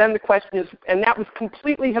 So then the question is, and that was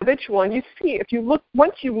completely habitual. And you see, if you look,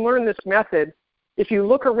 once you learn this method, if you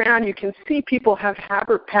look around, you can see people have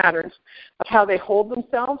habit patterns of how they hold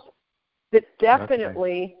themselves that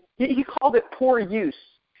definitely, he called it poor use.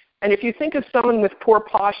 And if you think of someone with poor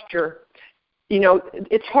posture,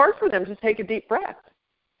 it's hard for them to take a deep breath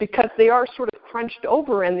because they are sort of crunched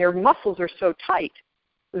over and their muscles are so tight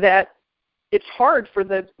that it's hard for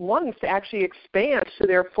the lungs to actually expand to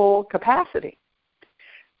their full capacity.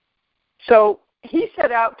 So he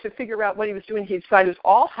set out to figure out what he was doing. He decided it was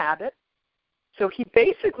all habit. So he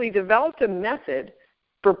basically developed a method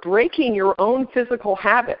for breaking your own physical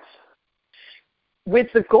habits with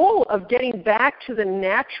the goal of getting back to the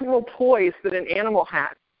natural poise that an animal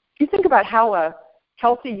has. If you think about how a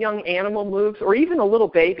healthy young animal moves, or even a little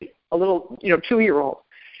baby, a little 2-year-old,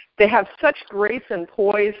 they have such grace and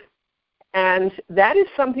poise, and that is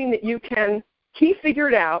something that he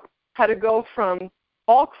figured out how to go from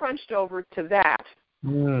all crunched over to that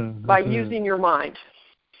by using your mind.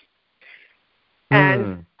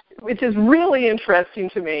 And which is really interesting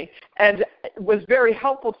to me and was very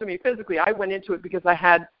helpful to me physically. I went into it because I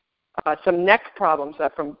had some neck problems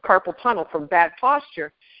from carpal tunnel from bad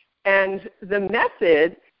posture. And the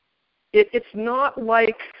method, it's not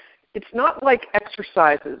like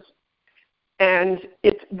exercises. And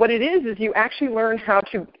what it is you actually learn how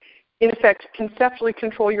to, in effect, conceptually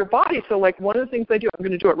control your body. So like one of the things I do, I'm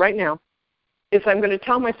going to do it right now, is I'm going to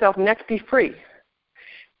tell myself, neck be free.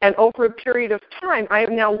 And over a period of time, I have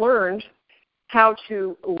now learned how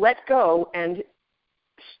to let go and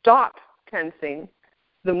stop tensing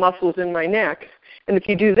the muscles in my neck. And if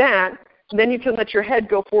you do that, then you can let your head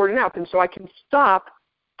go forward and up. And so I can stop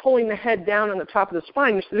pulling the head down on the top of the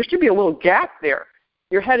spine. There should be a little gap there.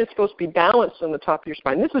 Your head is supposed to be balanced on the top of your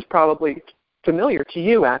spine. This is probably familiar to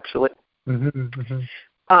you, actually. But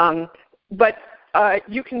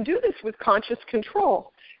you can do this with conscious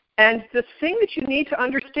control. And the thing that you need to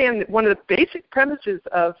understand, one of the basic premises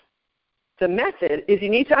of the method, is you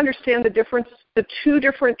need to understand the two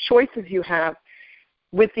different choices you have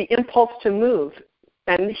with the impulse to move.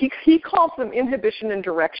 And he calls them inhibition and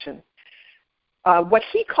direction. What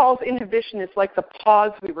he calls inhibition is like the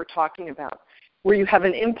pause we were talking about, where you have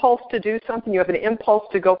an impulse to do something, you have an impulse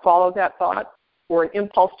to go follow that thought, or an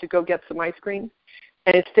impulse to go get some ice cream,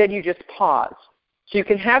 and instead you just pause. So you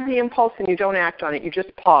can have the impulse and you don't act on it, you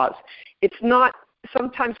just pause. It's not,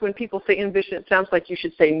 sometimes when people say inhibition, it sounds like you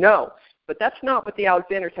should say no, but that's not what the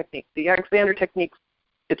Alexander technique. The Alexander technique,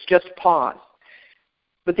 it's just pause.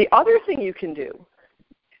 But the other thing you can do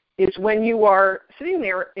is when you are sitting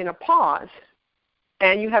there in a pause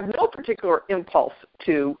and you have no particular impulse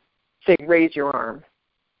to, say, raise your arm,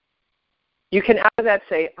 you can out of that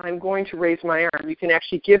say, I'm going to raise my arm. You can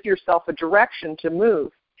actually give yourself a direction to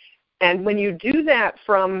move. And when you do that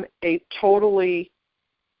from that totally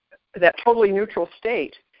neutral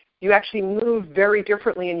state, you actually move very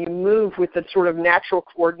differently, and you move with the sort of natural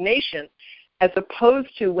coordination, as opposed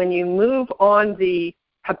to when you move on the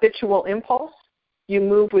habitual impulse, you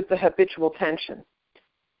move with the habitual tension.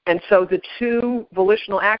 And so the two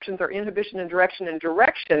volitional actions are inhibition and direction. And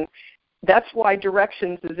direction, that's why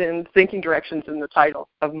directions is in Thinking Directions in the title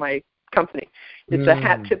of my company. It's a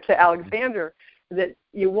hat tip to Alexander, that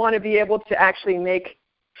you want to be able to actually make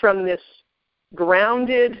from this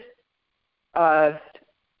grounded,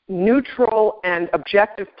 neutral, and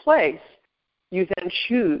objective place, you then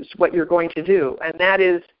choose what you're going to do. And that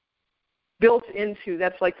is built into,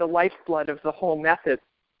 that's like the lifeblood of the whole method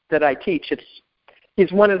that I teach.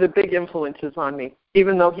 He's one of the big influences on me,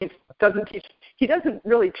 even though he doesn't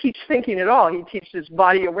really teach thinking at all. He teaches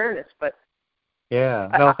body awareness. But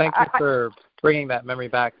thank you for bringing that memory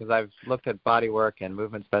back, because I've looked at body work and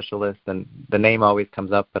movement specialists, and the name always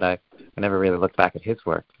comes up, but I never really looked back at his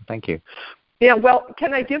work. Thank you. Yeah, well,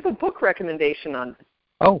 can I give a book recommendation on this?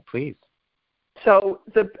 Oh, please. So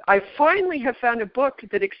I finally have found a book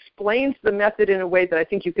that explains the method in a way that I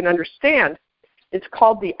think you can understand. It's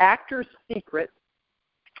called The Actor's Secret.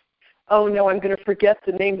 Oh, no, I'm going to forget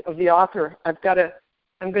the name of the author. I'm going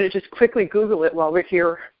to just quickly Google it while we're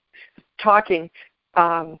here talking.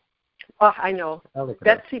 I know.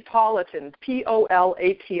 Betsy Politan,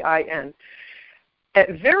 P-O-L-A-T-I-N.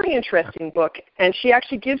 A very interesting book, and she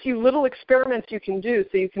actually gives you little experiments you can do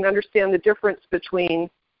so you can understand the difference between,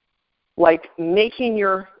 like, making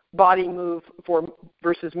your body move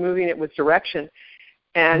versus moving it with direction.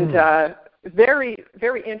 And very,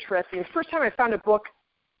 very interesting. The first time I found a book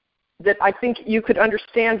that I think you could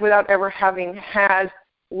understand without ever having had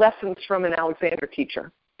lessons from an Alexander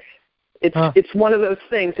teacher. It's one of those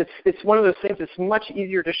things. It's one of those things that's much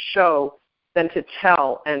easier to show than to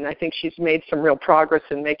tell, and I think she's made some real progress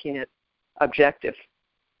in making it objective.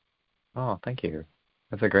 Oh, thank you.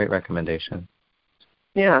 That's a great recommendation.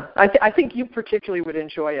 Yeah, I think you particularly would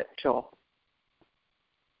enjoy it, Joel.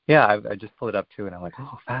 Yeah, I just pulled it up too, and I'm like,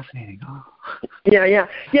 oh, fascinating. Oh. Yeah.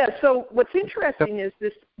 So what's interesting is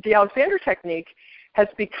the Alexander technique has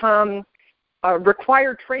become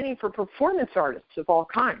required training for performance artists of all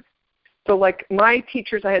kinds. So like my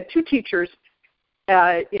teachers, I had two teachers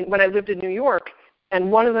when I lived in New York,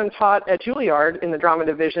 and one of them taught at Juilliard in the drama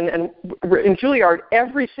division, and in Juilliard,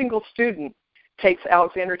 every single student takes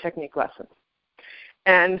Alexander technique lessons.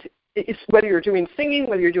 And it's whether you're doing singing,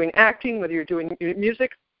 whether you're doing acting, whether you're doing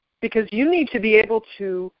music, because you need to be able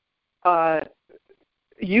to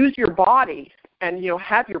use your body and,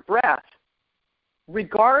 have your breath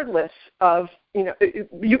regardless of, you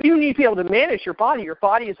need to be able to manage your body. Your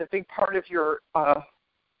body is a big part of your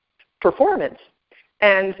performance.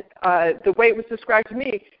 And the way it was described to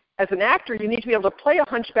me, as an actor, you need to be able to play a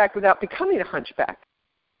hunchback without becoming a hunchback.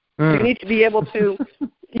 You need to be able to,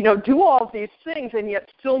 do all of these things and yet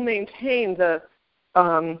still maintain the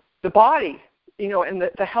body, and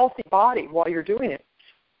the healthy body while you're doing it.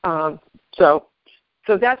 So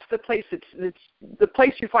that's the place. It's the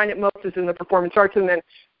place you find it most is in the performance arts, and then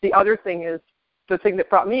the other thing is the thing that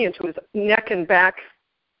brought me into is neck and back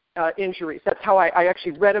injuries. That's how I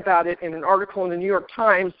actually read about it in an article in the New York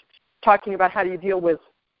Times talking about how do you deal with,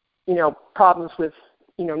 problems with,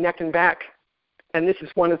 neck and back. And this is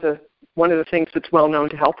one of the things that's well known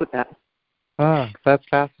to help with that. Oh, that's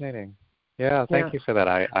fascinating. Yeah, thank you for that.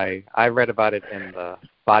 I read about it in the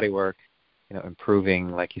body work,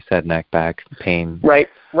 improving, like you said, neck, back, pain. Right.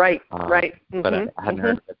 Mm-hmm. But I hadn't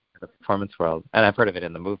heard of it in the performance world. And I've heard of it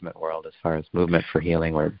in the movement world as far as movement for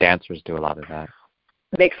healing, where dancers do a lot of that.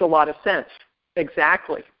 Makes a lot of sense.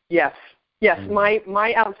 Exactly. Yes.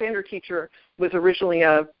 My Alexander teacher was originally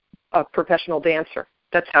a professional dancer.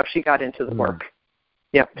 That's how she got into the work.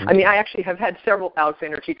 Yeah. I mean, I actually have had several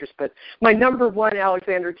Alexander teachers, but my number one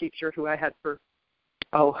Alexander teacher, who I had for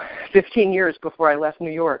 15 years before I left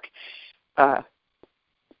New York, had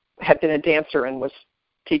been a dancer and was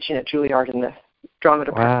teaching at Juilliard in the drama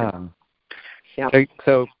department. Wow. Yeah.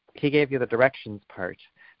 So he gave you the directions part.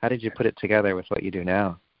 How did you put it together with what you do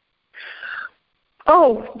now?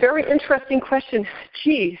 Oh, very interesting question.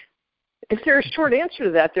 Gee, is there a short answer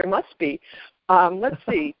to that? There must be. Let's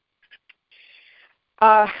see.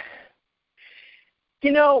 Here's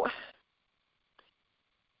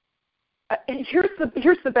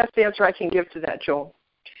the best answer I can give to that, Joel.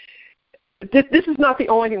 This is not the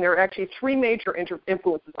only thing. There are actually three major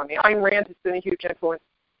influences on me. Ayn Rand has been a huge influence.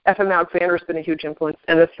 F.M. Alexander has been a huge influence.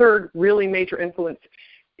 And the third really major influence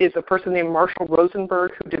is a person named Marshall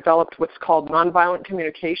Rosenberg, who developed what's called nonviolent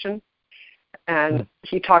communication. And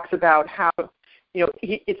he talks about how,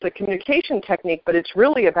 it's a communication technique, but it's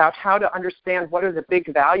really about how to understand what are the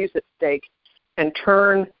big values at stake and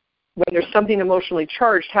turn, when there's something emotionally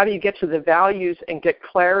charged, how do you get to the values and get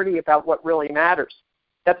clarity about what really matters?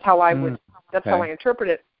 That's how I how I interpret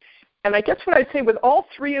it. And I guess what I'd say with all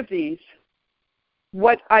three of these,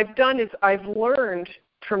 what I've done is I've learned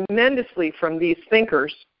tremendously from these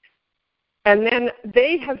thinkers. And then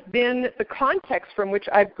they have been the context from which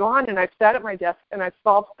I've gone and I've sat at my desk and I've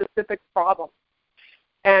solved specific problems.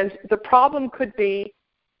 And the problem could be,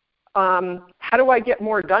 how do I get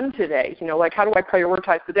more done today? Like how do I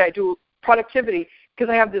prioritize the day? I do productivity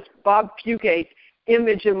because I have this Bob Fugate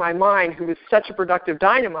image in my mind who was such a productive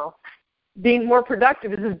dynamo. Being more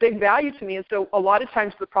productive is a big value to me. And so a lot of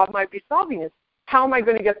times the problem I'd be solving is, how am I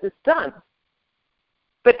going to get this done?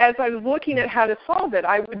 But as I was looking at how to solve it,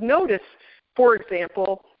 I would notice, for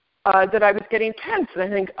example, that I was getting tense. And I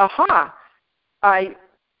think, I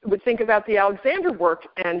would think about the Alexander work,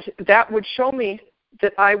 and that would show me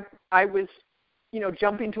that I was,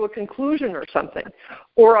 jumping to a conclusion or something.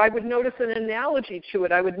 Or I would notice an analogy to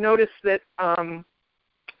it. I would notice that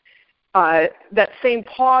that same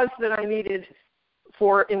pause that I needed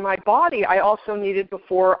for in my body, I also needed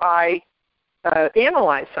before I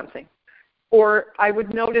analyze something. Or I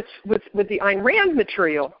would notice with the Ayn Rand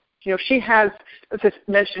material, she has, as I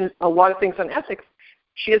mentioned, a lot of things on ethics.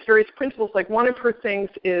 She has various principles. Like one of her things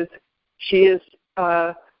is she is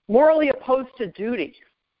morally opposed to duty.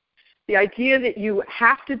 The idea that you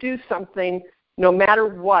have to do something no matter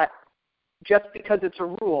what, just because it's a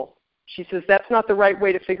rule. She says, that's not the right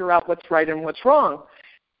way to figure out what's right and what's wrong.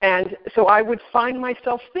 And so I would find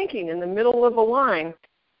myself thinking in the middle of a line.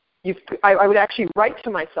 I would actually write to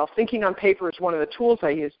myself. Thinking on paper is one of the tools I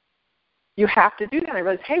use. You have to do that. I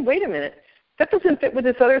realized, hey, wait a minute. That doesn't fit with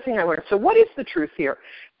this other thing I learned. So what is the truth here?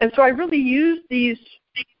 And so I really used these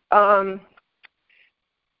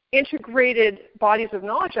integrated bodies of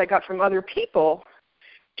knowledge I got from other people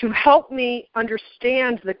to help me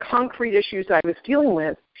understand the concrete issues I was dealing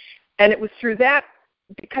with. And it was through that,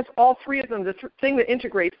 because all three of them, the thing that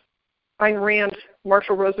integrates Ayn Rand,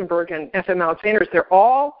 Marshall Rosenberg, and F.M. Alexander, they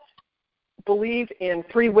all believe in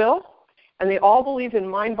free will, and they all believe in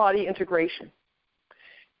mind-body integration.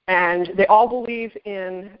 And they all believe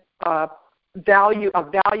in a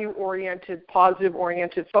value-oriented,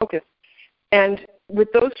 positive-oriented focus. And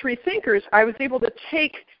with those three thinkers, I was able to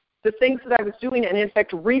take the things that I was doing and, in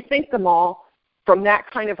fact, rethink them all from that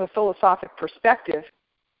kind of a philosophic perspective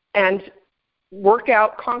and work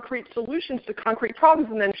out concrete solutions to concrete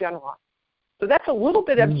problems and then generalize. So that's a little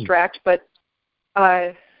bit abstract, but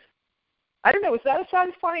I don't know. Is that a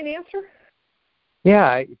satisfying answer?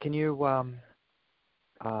 Yeah. Can you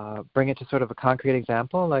bring it to sort of a concrete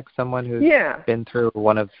example, like someone who's been through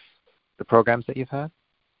one of the programs that you've had?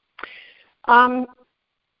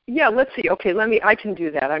 Yeah, let's see. Okay, I can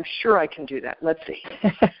do that. I'm sure I can do that. Let's see.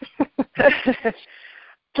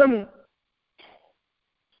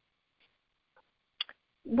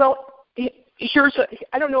 Well,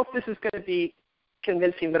 I don't know if this is going to be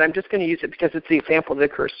convincing, but I'm just going to use it because it's the example that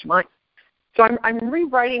occurs to mind. So I'm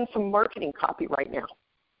rewriting some marketing copy right now,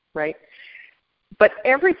 right? But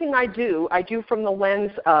everything I do from the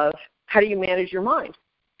lens of how do you manage your mind?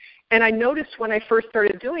 And I noticed when I first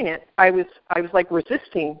started doing it, I was like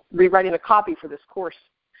resisting rewriting the copy for this course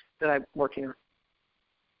that I'm working on.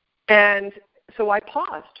 And so I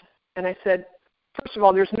paused and I said, first of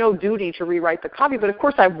all, there's no duty to rewrite the copy, but of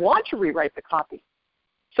course I want to rewrite the copy.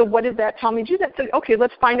 So what did that tell me to do? That said, okay,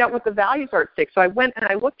 let's find out what the values are at stake. So I went and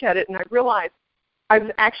I looked at it and I realized I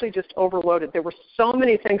was actually just overloaded. There were so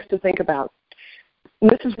many things to think about. And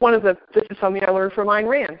this is something I learned from Ayn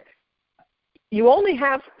Rand. You only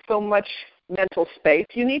have so much mental space.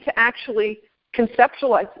 You need to actually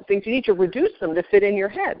conceptualize things. You need to reduce them to fit in your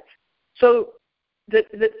head. So the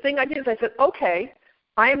thing I did is I said, okay,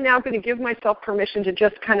 I am now going to give myself permission to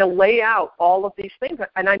just kind of lay out all of these things.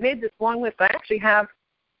 And I made this long list. I actually have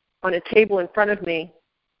on a table in front of me,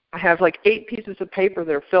 I have like 8 pieces of paper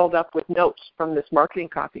that are filled up with notes from this marketing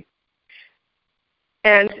copy.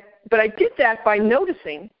 But I did that by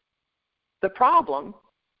noticing the problem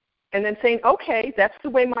and then saying, okay, that's the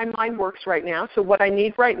way my mind works right now. So what I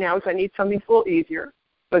need right now is I need something a little easier,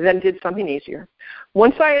 but then did something easier.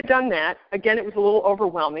 Once I had done that, again, it was a little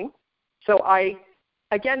overwhelming. So I,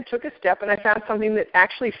 again, took a step and I found something that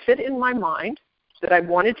actually fit in my mind that I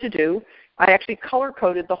wanted to do. I actually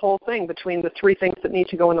color-coded the whole thing between the 3 things that need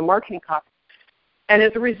to go in the marketing copy. And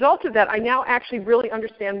as a result of that, I now actually really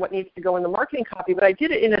understand what needs to go in the marketing copy, but I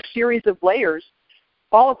did it in a series of layers,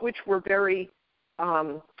 all of which were very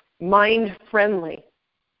mind-friendly,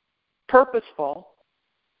 purposeful,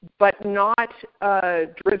 but not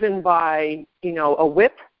driven by, a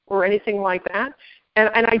whip or anything like that.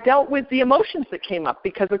 And I dealt with the emotions that came up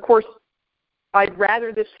because, of course, I'd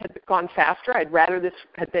rather this had gone faster. I'd rather this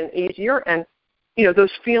had been easier. And,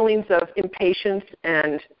 those feelings of impatience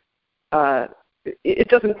and it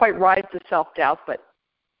doesn't quite rise to self-doubt, but,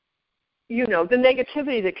 the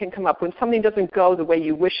negativity that can come up when something doesn't go the way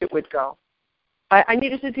you wish it would go. I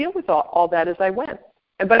needed to deal with all that as I went.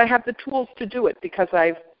 But I have the tools to do it because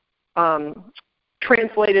I've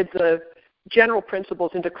translated the general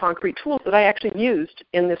principles into concrete tools that I actually used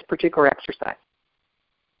in this particular exercise.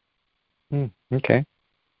 Okay.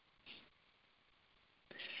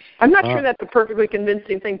 I'm not sure that's a perfectly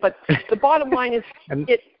convincing thing, but the bottom line is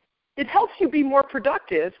it helps you be more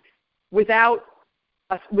productive without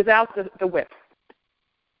the whip.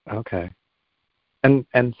 Okay.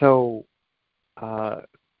 And so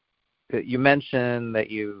you mentioned that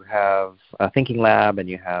you have a thinking lab and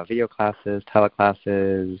you have video classes,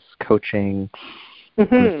 teleclasses, coaching, I'm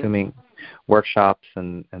assuming workshops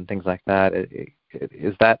and things like that.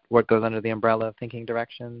 Is that what goes under the umbrella of Thinking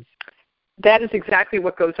Directions? That is exactly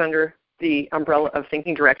what goes under the umbrella of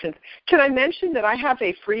Thinking Directions. Can I mention that I have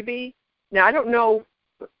a freebie? Now, I don't know,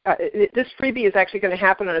 this freebie is actually going to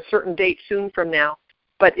happen on a certain date soon from now,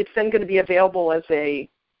 but it's then going to be available as a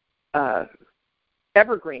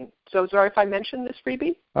evergreen. So is it all right if I mention this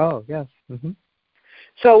freebie? Oh, yes. Mm-hmm.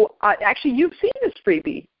 So actually, you've seen this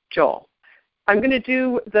freebie, Joel. I'm going to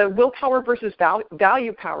do the willpower versus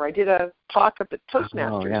value power. I did a talk up at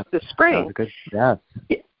Toastmasters this spring. That was good. Yes.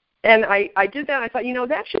 And I did that. I thought,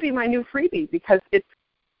 that should be my new freebie because it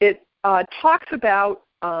talks about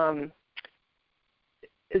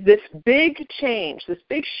this big change, this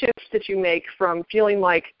big shift that you make from feeling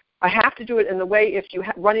like I have to do it in the way if you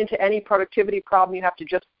run into any productivity problem, you have to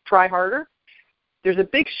just try harder. There's a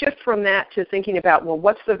big shift from that to thinking about, well,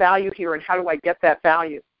 what's the value here and how do I get that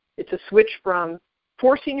value? It's a switch from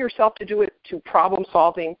forcing yourself to do it to problem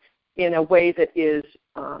solving in a way that is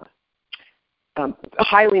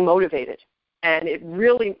highly motivated. And it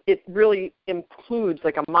really includes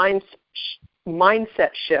like a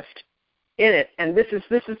mindset shift in it. And this is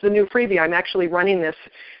the new freebie. I'm actually running this.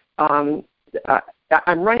 I'm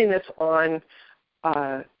running this on,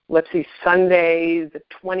 Sunday the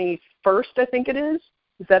 21st, I think it is.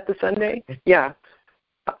 Is that the Sunday? Yeah.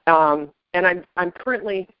 And I'm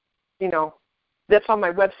currently, that's on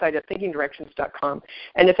my website at thinkingdirections.com.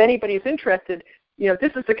 And if anybody's interested,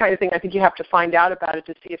 this is the kind of thing I think you have to find out about it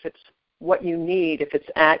to see if it's what you need, if it's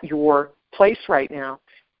at your place right now.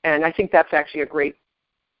 And I think that's actually a great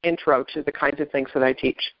intro to the kinds of things that I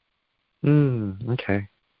teach. Okay.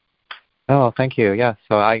 Oh, thank you. Yeah,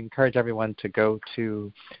 so I encourage everyone to go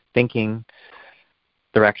to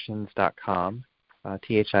thinkingdirections.com,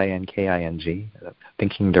 THINKING,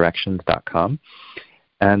 thinkingdirections.com,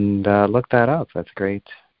 and look that up. That's a great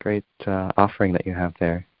offering that you have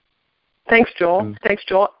there. Thanks, Joel. Thanks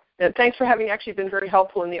for having actually been very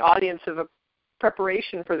helpful in the audience of a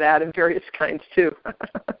preparation for that in various kinds, too.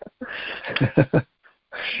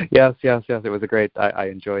 Yes. It was a great. I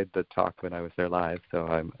enjoyed the talk when I was there live, so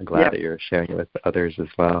I'm glad that you're sharing it with others as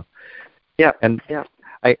well. Yeah. And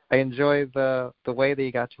I enjoy the way that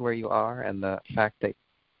you got to where you are, and the fact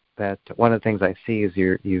that one of the things I see is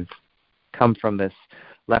you've come from this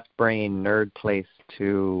left brain nerd place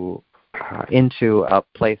to into a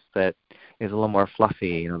place that is a little more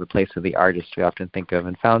fluffy, the place of the artist we often think of,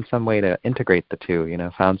 and found some way to integrate the two,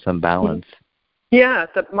 found some balance. Yeah,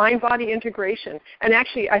 the mind-body integration. And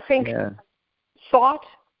actually, I think thought,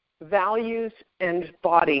 values, and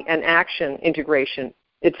body and action integration,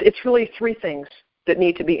 it's really three things that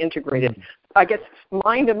need to be integrated. I guess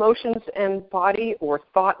mind, emotions, and body, or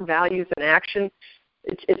thought, values, and action.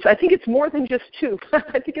 I think it's more than just two.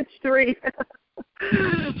 I think it's three.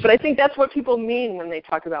 But I think that's what people mean when they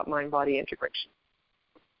talk about mind-body integration.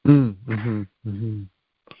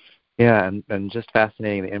 Yeah, and just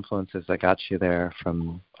fascinating the influences that got you there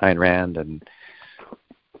from Ayn Rand and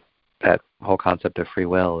that whole concept of free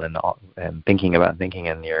will and thinking about thinking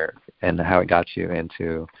and how it got you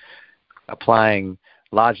into applying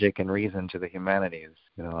logic and reason to the humanities.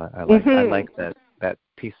 I like that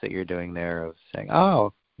piece that you're doing there of saying,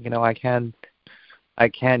 I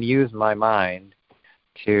can use my mind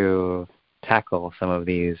to tackle some of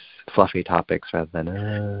these fluffy topics rather than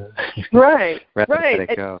right. Let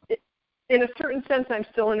it go. In a certain sense, I'm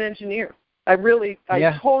still an engineer. I look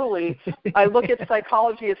at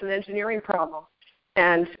psychology as an engineering problem,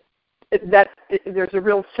 and there's a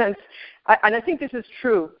real sense, and I think this is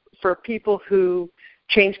true for people who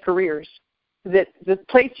change careers, that the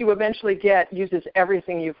place you eventually get uses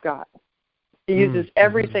everything you've got. It uses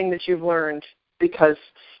everything that you've learned, because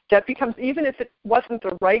that becomes, even if it wasn't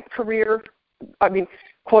the right career,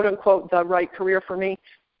 quote unquote, the right career for me,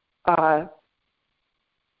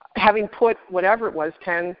 having put whatever it was,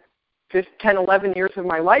 10, 11 years of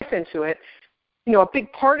my life into it, a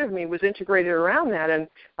big part of me was integrated around that, and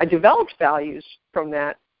I developed values from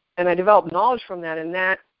that, and I developed knowledge from that, and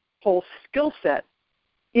that whole skill set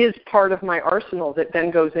is part of my arsenal that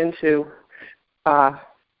then goes into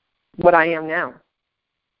what I am now.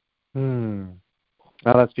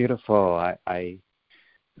 Oh, that's beautiful. I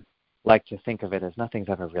like to think of it as nothing's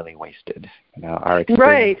ever really wasted. Our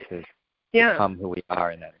experiences become who we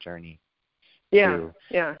are in that journey. To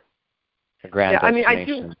a grand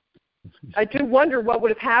destination. I do wonder what would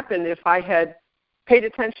have happened if I had paid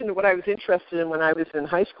attention to what I was interested in when I was in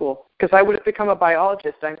high school, because I would have become a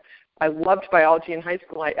biologist. I loved biology in high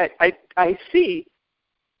school. I see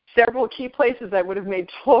several key places I would have made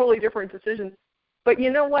totally different decisions. But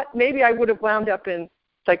you know what? Maybe I would have wound up in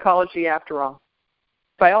psychology after all.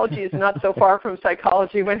 Biology is not so far from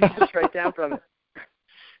psychology when you just write down from it.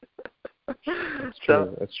 That's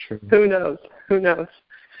true. That's true. Who knows?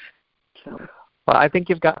 So. Well, I think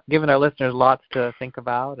you've given our listeners lots to think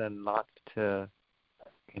about and lots to,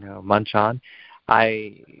 munch on.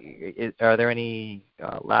 Are there any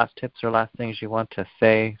last tips or last things you want to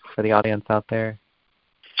say for the audience out there?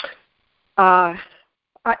 I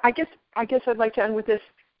guess I'd like to end with this.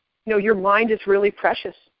 Your mind is really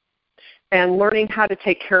precious, and learning how to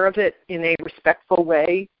take care of it in a respectful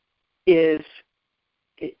way is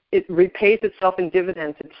it repays itself in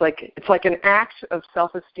dividends. It's like an act of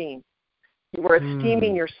self-esteem. You are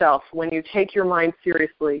esteeming yourself when you take your mind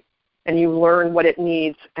seriously and you learn what it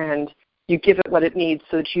needs and you give it what it needs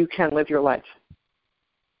so that you can live your life.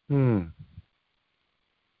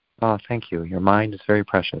 Oh, thank you. Your mind is very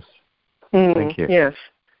precious. Thank you.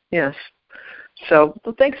 Yes. So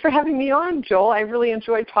thanks for having me on, Joel. I really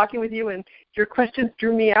enjoyed talking with you, and your questions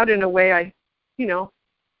drew me out in a way I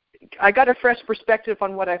got a fresh perspective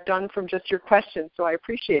on what I've done from just your questions, so I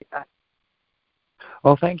appreciate that.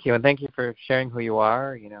 Well, thank you, and thank you for sharing who you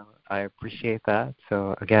are. I appreciate that.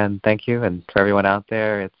 So, again, thank you, and for everyone out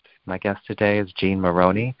there, my guest today is Jean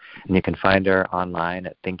Moroney, and you can find her online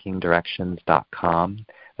at thinkingdirections.com.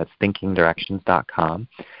 That's thinkingdirections.com.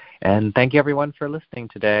 And thank you, everyone, for listening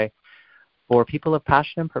today. For people of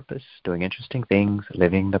passion and purpose, doing interesting things,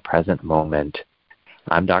 living the present moment.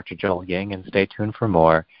 I'm Dr. Joel Ying, and stay tuned for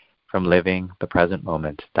more from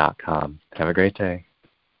livingthepresentmoment.com. Have a great day.